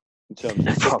in terms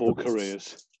of football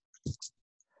careers.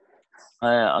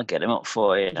 I'll get him up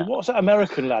for you. What's that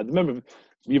American lad? Remember,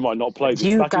 you might not play this.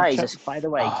 You guys, by the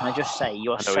way, can I just say,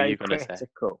 you're so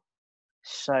critical.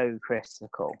 So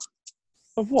critical.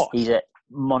 Of what? He's at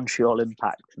Montreal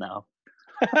Impact now.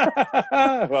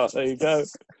 Well, there you go.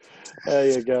 There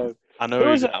you go. I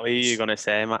know exactly who you're going to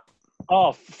say, Matt.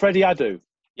 Oh, Freddie Adu.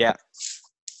 Yeah.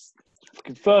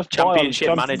 First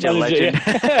Championship manager legend.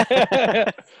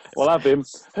 Yeah. We'll have him.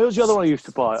 Who's the other one I used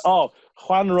to buy? Oh,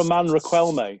 Juan Roman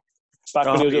Riquelme. Back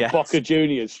when he was at Boca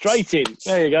Juniors. Straight in.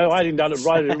 There you go. I had him down at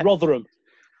Rotherham.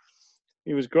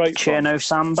 He was great. Cherno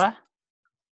Samba.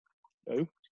 Who?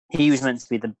 He was meant to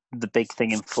be the big thing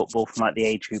in football from the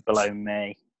age group below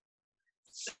me.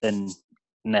 And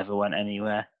never went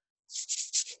anywhere.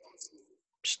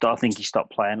 I think he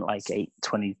stopped playing at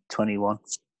 2021.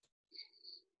 It's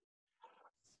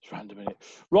random, innit?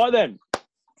 Right then,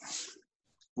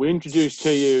 we introduced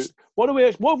to you. What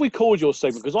have we called your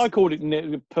segment? Because I called it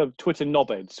Twitter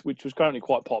Knobheads, which was currently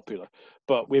quite popular,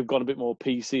 but we've gone a bit more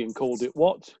PC and called it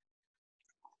what?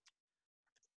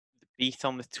 Beat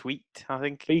on the tweet, I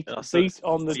think. Beat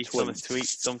on the tweet.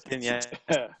 Something, yeah.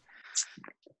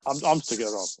 I'm sticking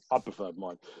around. I preferred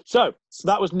mine. So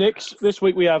that was Nick's. This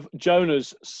week we have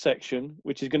Jona's section,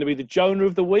 which is going to be the Jona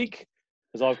of the week,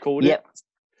 as I've called it.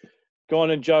 Go on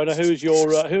then, Jona. Who is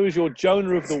your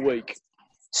Jona of the week?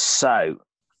 So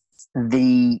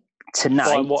Define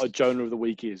tonight, what a Jona of the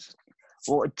week is.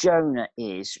 What a Jona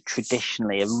is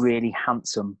traditionally a really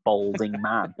handsome, balding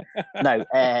man. No,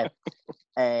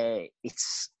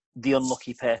 it's the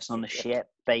unlucky person on the ship,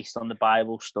 based on the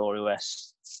Bible story where a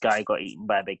guy got eaten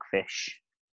by a big fish.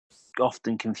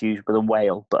 Often confused with a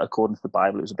whale, but according to the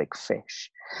Bible, it was a big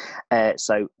fish.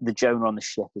 So the Jona on the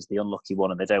ship is the unlucky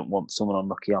one, and they don't want someone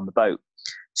unlucky on the boat.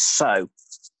 So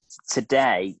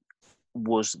today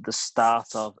was the start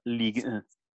of Ligue 1.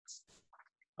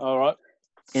 All right.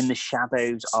 In the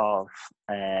shadows of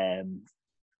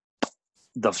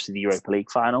obviously the Europa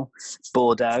League final,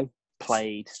 Bordeaux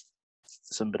played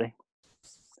somebody,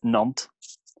 Nantes.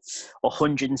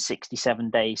 167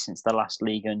 days since the last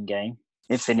Ligue 1 game.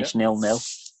 It finished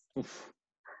 0-0.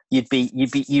 You'd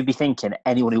be thinking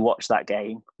anyone who watched that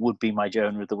game would be my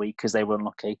Jona of the week because they were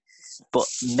unlucky. But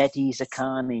Mehdi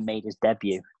Zakani made his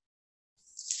debut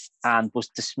and was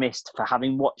dismissed for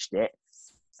having watched it.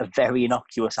 A very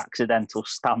innocuous accidental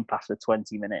stamp after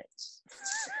 20 minutes.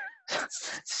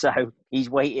 So he's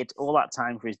waited all that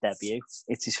time for his debut.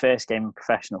 It's his first game in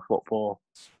professional football.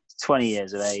 He's 20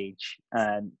 years of age,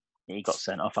 and he got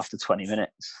sent off after 20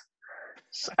 minutes.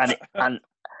 And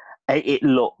it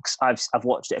looks. I've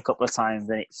watched it a couple of times,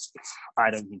 and I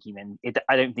don't think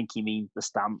he means the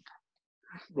stamp.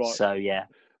 Right. So yeah.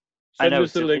 Send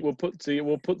us the link. We'll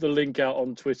put the link out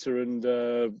on Twitter and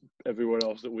everywhere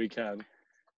else that we can.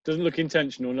 Doesn't look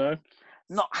intentional, no?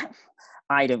 No,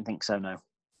 I don't think so, no.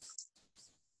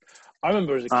 I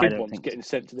remember as a kid once getting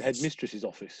sent to the headmistress's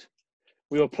office.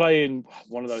 We were playing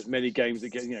one of those many games that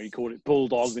get, you call it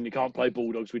Bulldogs, and you can't play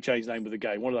Bulldogs. We changed the name of the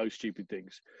game, one of those stupid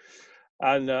things.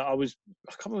 And I can't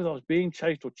remember if I was being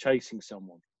chased or chasing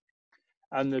someone.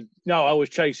 And I was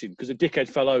chasing because a dickhead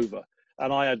fell over,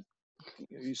 and I had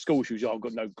school shoes. I've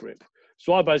got no grip.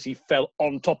 So I basically fell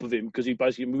on top of him because we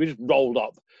just rolled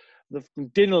up. The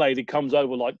dinner lady comes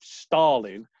over like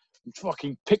Stalin and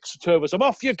fucking picks the two of us.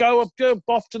 Off you go,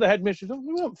 off to the headmistress.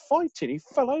 We weren't fighting. He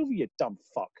fell over, you dumb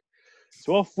fuck.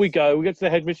 So off we go. We get to the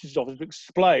headmistress's office to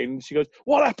explain. She goes,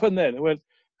 what happened then? I went,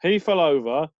 he fell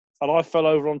over and I fell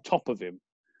over on top of him.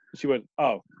 And she went,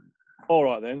 oh, all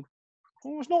right then.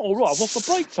 Well, it's not all right. I've lost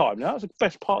the break time now. It's the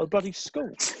best part of the bloody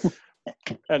school.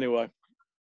 Anyway.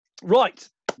 Right.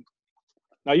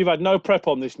 Now, you've had no prep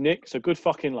on this, Nick, so good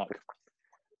fucking luck.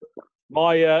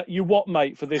 My you what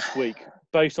mate for this week,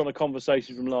 based on a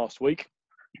conversation from last week.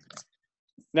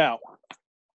 Now,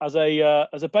 as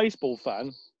a baseball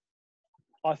fan,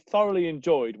 I thoroughly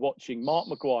enjoyed watching Mark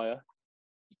Maguire,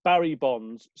 Barry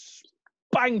Bonds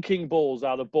spanking balls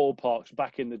out of ballparks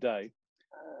back in the day.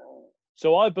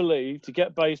 So I believe, to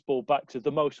get baseball back to the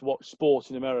most watched sport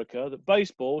in America, that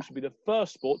baseball should be the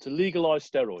first sport to legalize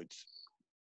steroids.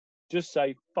 Just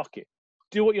say, fuck it.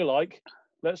 Do what you like.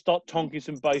 Let's start tonking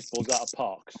some baseballs out of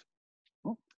parks.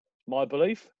 My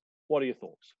belief. What are your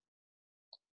thoughts?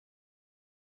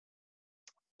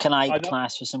 Can I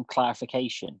ask for some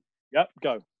clarification? Yep,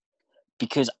 go.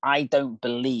 Because I don't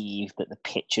believe that the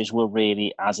pitchers were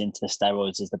really as into the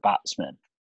steroids as the batsmen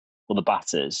or the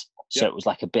batters. So It was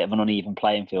like a bit of an uneven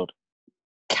playing field.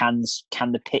 Can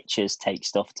the pitchers take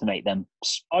stuff to make them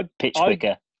pitch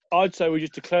quicker? I'd say we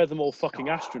just declare them all fucking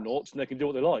astronauts and they can do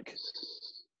what they like.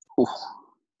 Oof.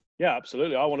 Yeah,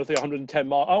 absolutely. I want to see 110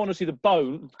 miles. I want to see the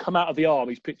bone come out of the arm.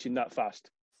 He's pitching that fast.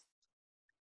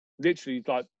 Literally,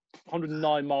 like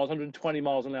 109 miles, 120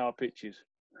 miles an hour pitches.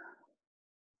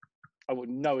 I would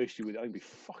no issue with it. It'd be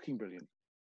fucking brilliant.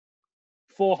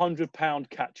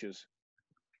 400-pound catchers.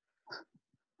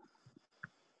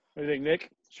 What do you think,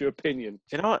 Nick? It's your opinion.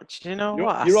 Do you know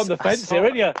what? You're on the fence here,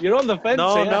 aren't you? You're on the fence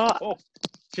here. No. Oh.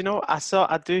 Do you know?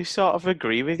 I do sort of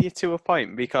agree with you to a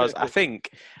point, because I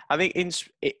think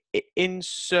in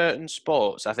certain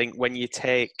sports, I think when you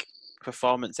take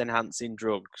performance enhancing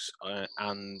drugs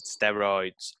and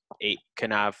steroids, it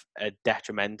can have a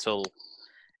detrimental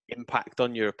impact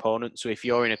on your opponent. So if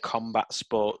you're in a combat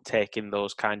sport taking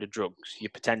those kind of drugs,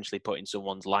 you're potentially putting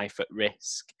someone's life at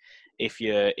risk. If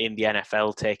you're in the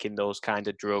NFL taking those kind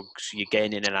of drugs, you're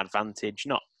gaining an advantage,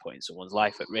 not putting someone's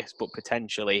life at risk, but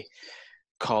potentially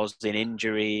causing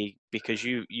injury because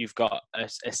you've got a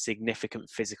significant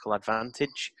physical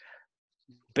advantage.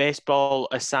 Baseball,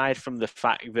 aside from the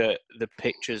fact that the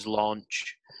pitchers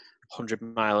launch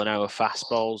 100-mile-an-hour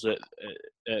fastballs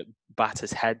at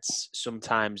batters' heads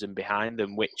sometimes and behind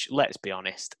them, which, let's be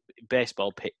honest,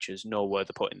 baseball pitchers know where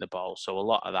they're putting the ball, so a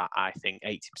lot of that, I think,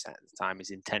 80% of the time is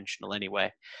intentional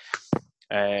anyway.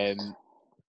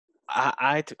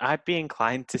 I'd be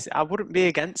inclined to say, I wouldn't be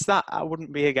against that. I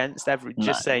wouldn't be against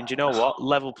just saying, do you know what,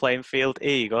 level playing field,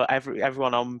 here you go,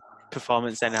 everyone on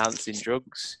performance enhancing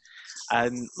drugs,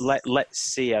 and let's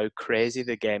see how crazy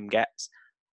the game gets.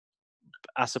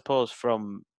 I suppose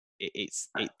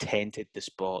it tainted the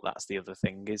sport. That's the other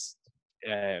thing is,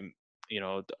 the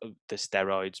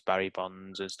steroids, Barry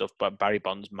Bonds and stuff. But Barry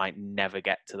Bonds might never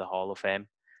get to the Hall of Fame,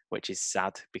 which is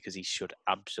sad because he should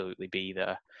absolutely be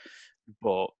there.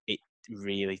 But it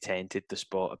really tainted the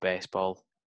sport of baseball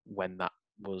when that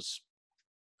was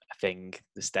a thing,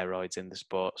 the steroids in the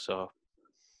sport. So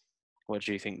what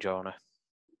do you think, Jona?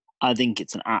 I think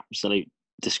it's an absolute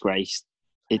disgrace.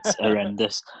 It's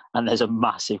horrendous. And there's a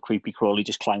massive creepy crawly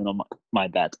just climbing on my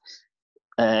bed.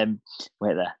 Wait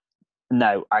there.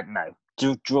 No,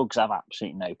 drugs have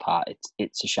absolutely no part.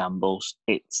 It's a shambles.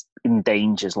 It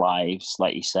endangers lives,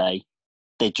 like you say.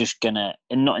 They're just gonna,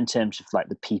 and not in terms of like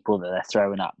the people that they're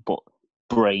throwing at, but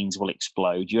brains will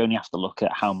explode. You only have to look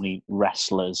at how many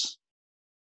wrestlers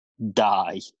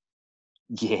die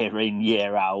year in,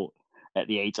 year out at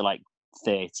the age of like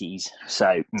 30s.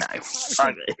 So no.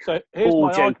 So here's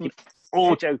my argument.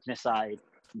 All joking aside,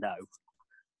 no.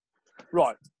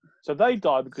 Right. So they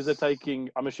die because they're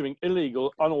taking, I'm assuming,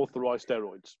 illegal, unauthorized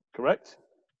steroids, correct?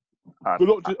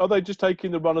 Are they just taking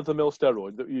the run-of-the-mill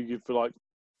steroid that you give for, like,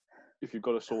 if you've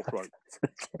got a sore throat?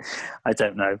 I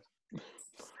don't know.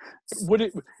 Would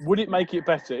it make it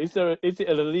better? Is it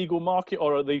an illegal market,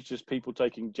 or are these just people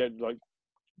taking like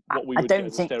what we would get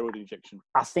as a steroid injection?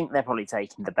 I think they're probably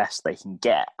taking the best they can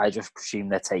get. I just presume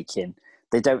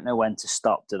they don't know when to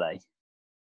stop, do they?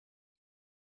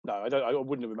 No, I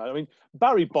wouldn't have imagined. I mean,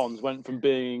 Barry Bonds went from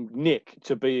being Nick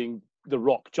to being the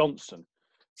Rock Johnson.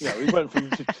 He went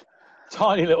from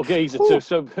tiny little geezer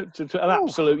to an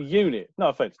absolute unit. No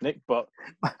offense, Nick, but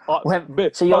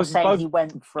so you're saying he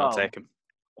went from? I'll take him.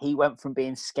 He went from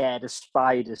being scared of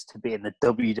spiders to being the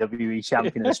WWE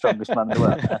champion and the strongest man in the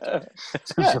world.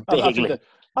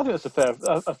 I think that's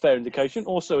a fair indication.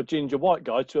 Also, a ginger white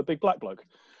guy to a big black bloke.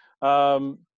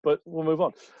 But we'll move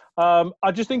on.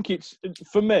 I just think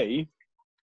for me,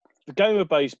 the game of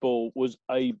baseball was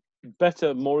a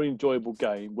better, more enjoyable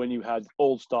game when you had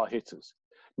all-star hitters.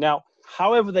 Now,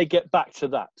 however they get back to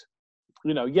that,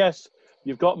 yes,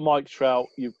 you've got Mike Trout,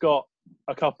 you've got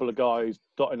a couple of guys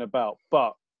dotting about,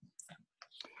 but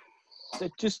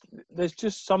there's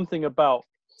just something about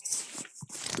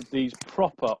these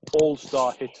proper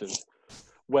all-star hitters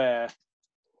where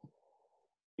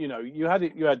you've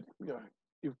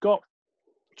got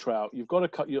Trout, you've got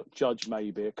a Judge,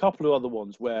 maybe a couple of other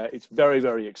ones where it's very,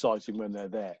 very exciting when they're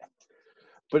there.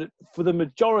 But for the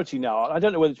majority now, I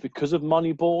don't know whether it's because of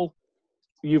Moneyball,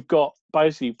 you've got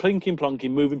basically plinking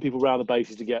plonking, moving people around the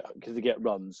bases to get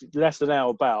runs. It's less than now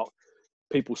about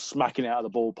people smacking it out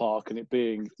of the ballpark and it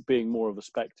being more of a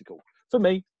spectacle. For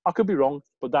me, I could be wrong,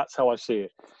 but that's how I see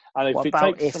it. And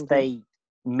if they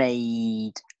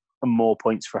made more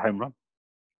points for a home run?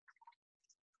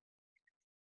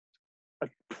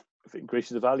 If it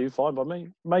increases the value, fine by me.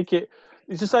 Make it.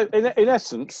 It's just so in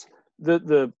essence,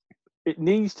 it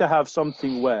needs to have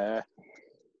something where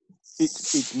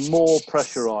it's more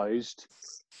pressurized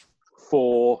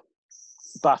for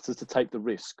batters to take the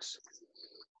risks.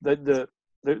 The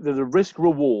risk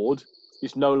reward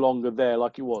is no longer there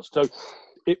like it was. So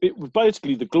it was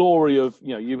basically the glory of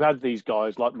you had these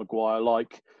guys like Maguire,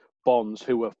 like Bonds,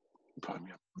 who were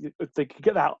if they could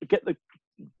get the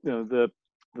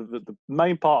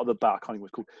main part of the bat, I can't think what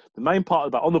it's called. The main part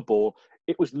of the bat on the ball,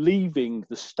 it was leaving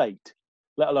the state,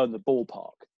 let alone the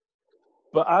ballpark.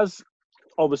 But as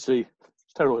obviously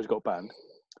steroids got banned,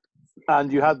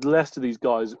 and you had less of these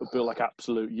guys that were built like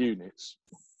absolute units,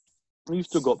 you've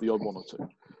still got the odd one or two.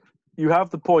 You have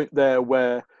the point there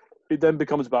where it then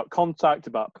becomes about contact,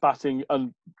 about batting,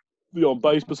 and the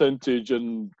on-base percentage,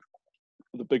 and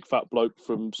the big fat bloke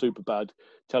from Superbad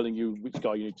telling you which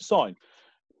guy you need to sign.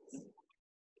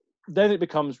 Then it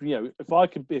becomes,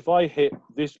 if I hit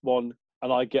this one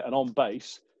and I get an on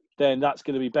base, then that's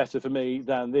going to be better for me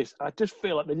than this. I just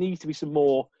feel like there needs to be some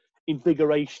more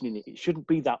invigoration in it. It shouldn't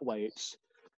be that way. It's,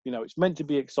 it's meant to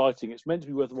be exciting. It's meant to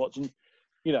be worth watching.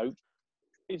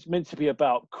 It's meant to be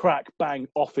about crack, bang,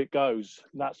 off it goes.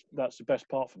 And that's the best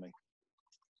part for me. Do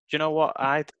you know what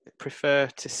I'd prefer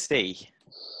to see?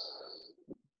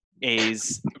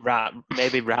 Is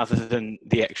maybe rather than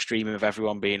the extreme of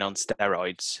everyone being on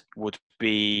steroids, would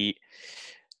be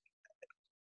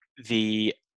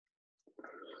the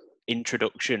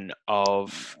introduction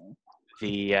of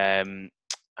the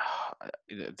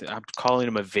I'm calling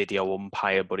him a video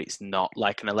umpire, but it's not,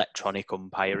 like an electronic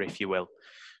umpire, if you will.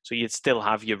 So you'd still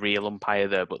have your real umpire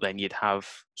there, but then you'd have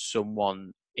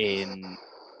someone in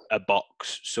a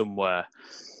box somewhere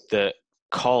that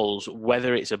calls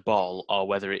whether it's a ball or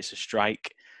whether it's a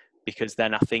strike, because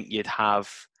then I think you'd have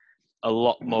a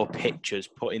lot more pictures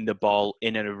putting the ball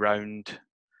in and around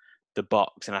the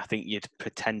box, and I think you'd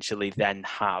potentially then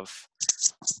have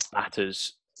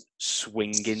batters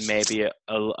swinging maybe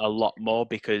a lot more,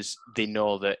 because they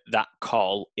know that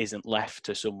call isn't left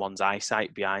to someone's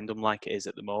eyesight behind them like it is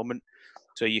at the moment.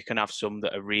 So you can have some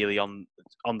that are really on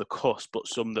the cusp, but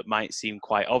some that might seem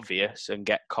quite obvious and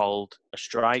get called a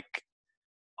strike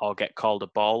or get called a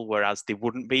ball, whereas they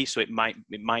wouldn't be. So it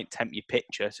might tempt your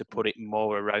pitcher to put it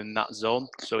more around that zone,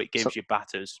 so it gives your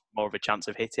batters more of a chance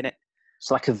of hitting it. It's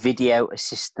like a video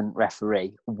assistant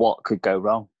referee. What could go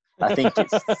wrong? I think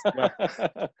it's.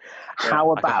 How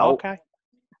about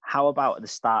at the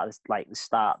start? Like the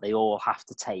start, they all have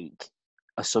to take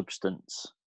a substance.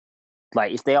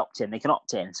 Like if they opt in, they can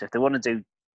opt in. So if they want to do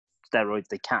steroids,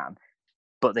 they can,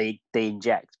 but they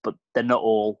inject. But they're not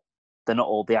all the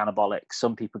anabolics.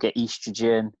 Some people get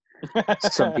estrogen.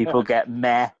 Some people get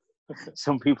meth.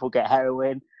 Some people get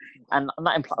heroin, and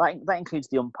that includes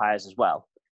the umpires as well.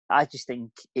 I just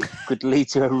think it could lead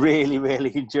to a really,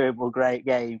 really enjoyable, great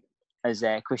game as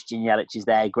Christian Yelich is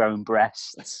there growing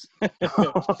breasts. I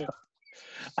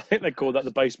think they called that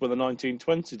the baseball in the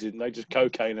 1920s, didn't they? Just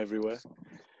cocaine everywhere.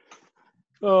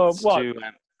 Oh,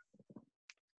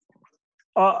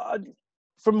 what?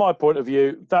 From my point of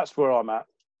view, that's where I'm at.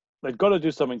 They've got to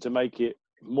do something to make it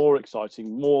more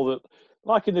exciting, more that,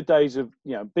 like in the days of,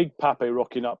 Big Pape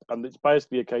rocking up, and it's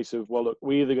basically a case of, well, look,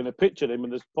 we're either going to pitch at him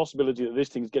and there's a possibility that this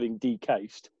thing's getting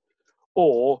decased,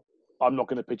 or I'm not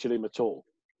going to pitch at him at all.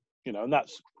 And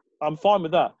I'm fine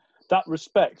with that. That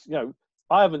respect,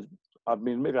 I haven't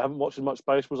watched as much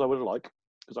baseball as I would have liked,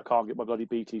 because I can't get my bloody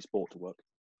BT Sport to work.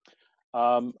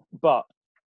 But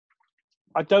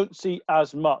I don't see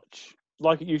as much,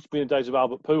 like it used to be in the days of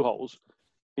Albert Pujols.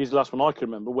 He's the last one I can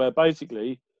remember, where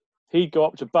basically he'd go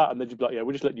up to bat and they'd just be like, yeah,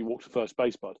 we're just letting you walk to first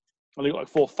base, bud. And he got like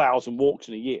 4,000 walks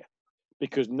in a year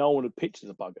because no one had pitched as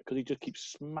a bugger, because he just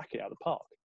keeps smacking it out of the park.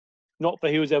 Not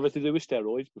that he was ever to do with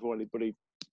steroids, before anybody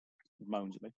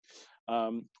moans at me.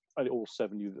 All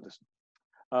 7 of you that listen.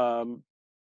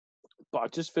 But I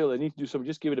just feel they need to do something,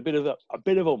 just give it a bit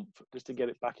of oomph, just to get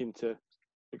it back into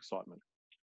excitement.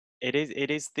 It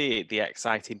is the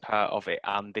exciting part of it,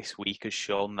 and this week has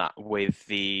shown that with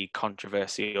the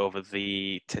controversy over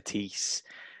the Tatis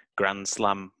Grand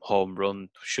Slam home run,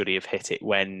 should he have hit it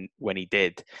when he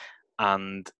did,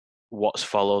 and what's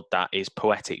followed that is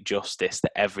poetic justice,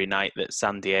 that every night that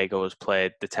San Diego has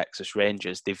played the Texas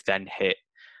Rangers, they've then hit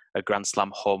a Grand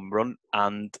Slam home run.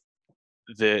 And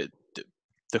the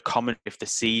comment of the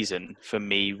season for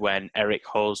me, when Eric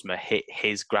Hosmer hit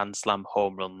his Grand Slam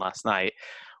home run last night,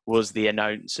 was the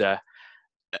announcer,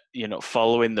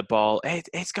 following the ball.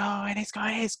 It's gone.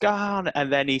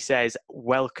 And then he says,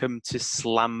 "Welcome to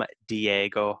Slam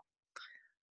Diego."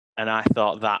 And I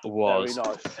thought that was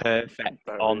perfect,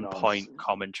 on-point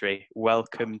commentary.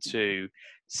 Welcome to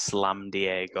Slam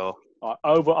Diego.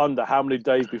 Over under, how many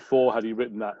days before had he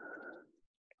written that?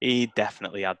 He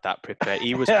definitely had that prepared.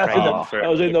 He was praying for it. That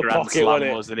was in the Grand pocket,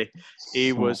 Slam, wasn't he?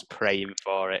 He was praying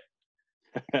for it.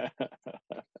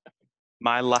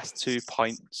 My last 2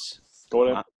 points.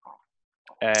 Go on.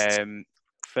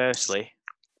 Firstly,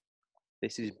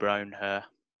 this is brown hair.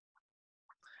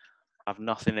 I've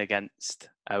nothing against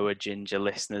our ginger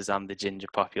listeners and the ginger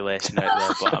population out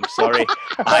there, but I'm sorry,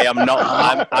 I am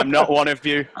not. I'm not one of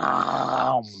you.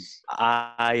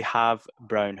 I have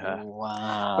brown hair.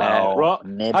 Wow. Right.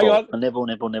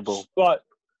 Nibble. Right.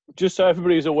 Just so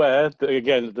everybody is aware that,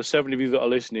 again, the 7 of you that are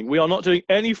listening, we are not doing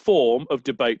any form of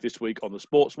debate this week on the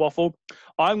Sports Waffle.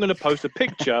 I'm going to post a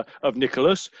picture of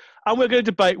Nicholas, and we're going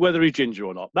to debate whether he's ginger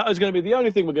or not. That is going to be the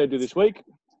only thing we're going to do this week.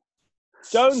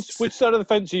 Jones, which side of the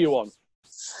fence are you on?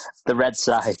 The red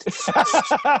side.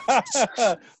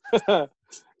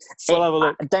 We'll have a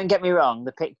look. Don't get me wrong,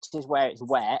 the pictures where it's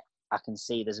wet, I can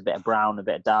see there's a bit of brown, a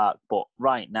bit of dark, but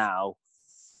right now,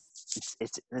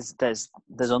 there's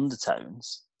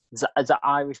undertones. Is that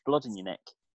Irish blood in you, Nick?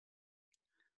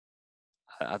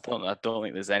 I don't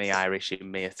think there's any Irish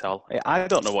in me at all. I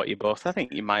don't know what you both. I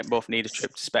think you might both need a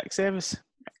trip to Specsavers.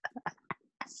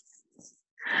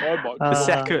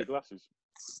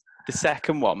 The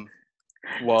second one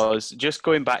was just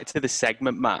going back to the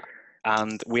segment, Matt,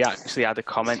 and we actually had a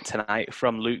comment tonight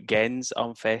from Luke Gaines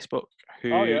on Facebook,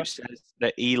 who says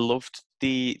that he loved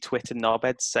the Twitter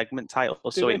Knobhead segment title,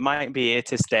 so it might be here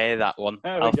to stay, that one.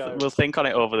 We'll think on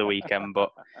it over the weekend,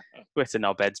 but Twitter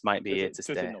Knobheads might be here to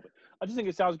stay. I just think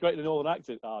it sounds great in a northern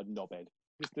accent. Knobhead.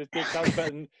 This sounds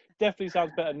better definitely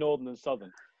sounds better northern than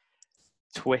southern.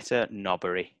 Twitter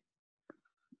Knobbery.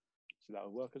 So that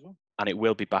would work as well. And it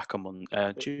will be back on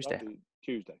Tuesday.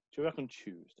 Tuesday. So we're back on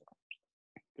Tuesday.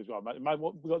 Because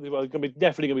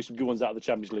definitely going to be some good ones out of the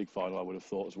Champions League final, I would have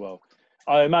thought as well.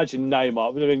 I imagine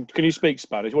Neymar. I mean, can you speak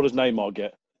Spanish? What does Neymar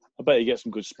get? I bet he gets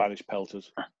some good Spanish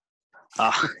pelters.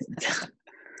 I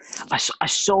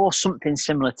saw something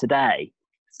similar today,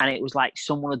 and it was like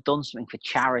someone had done something for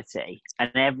charity,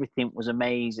 and everything was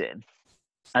amazing.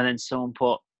 And then someone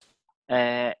put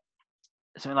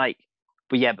something like,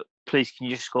 but please, can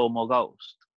you just score more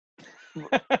goals?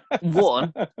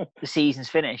 One, the season's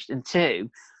finished, and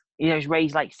two, he's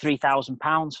raised like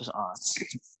 £3,000 for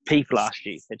something. People are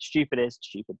stupid. Stupid is,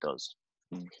 stupid does.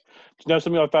 You know,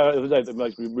 something I found out the other day that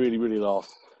makes me really, really laugh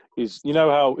is, you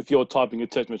know how if you're typing a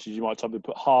text message, you might type and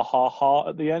put ha ha ha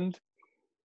at the end.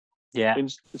 Yeah. In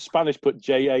Spanish, put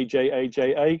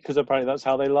J-A-J-A-J-A because apparently that's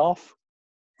how they laugh.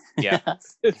 Yeah.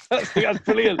 That's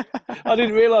brilliant. I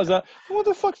didn't realise that. What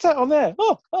the fuck's that on there?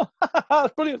 Oh,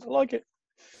 that's brilliant. I like it.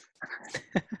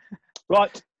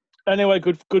 Right. Anyway,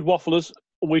 good wafflers.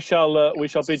 We shall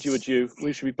bid you adieu.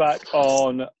 We shall be back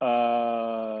on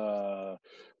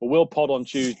we'll pod on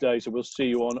Tuesday, so we'll see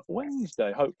you on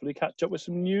Wednesday. Hopefully catch up with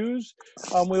some news,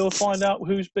 and we'll find out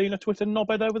who's been a Twitter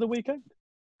knobhead over the weekend.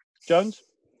 Jones?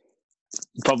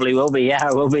 Probably will be, yeah.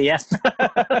 I will be, yeah.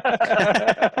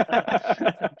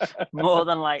 More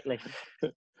than likely.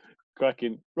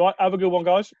 Cracking. Right, have a good one,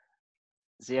 guys.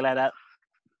 See you later.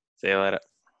 See you later.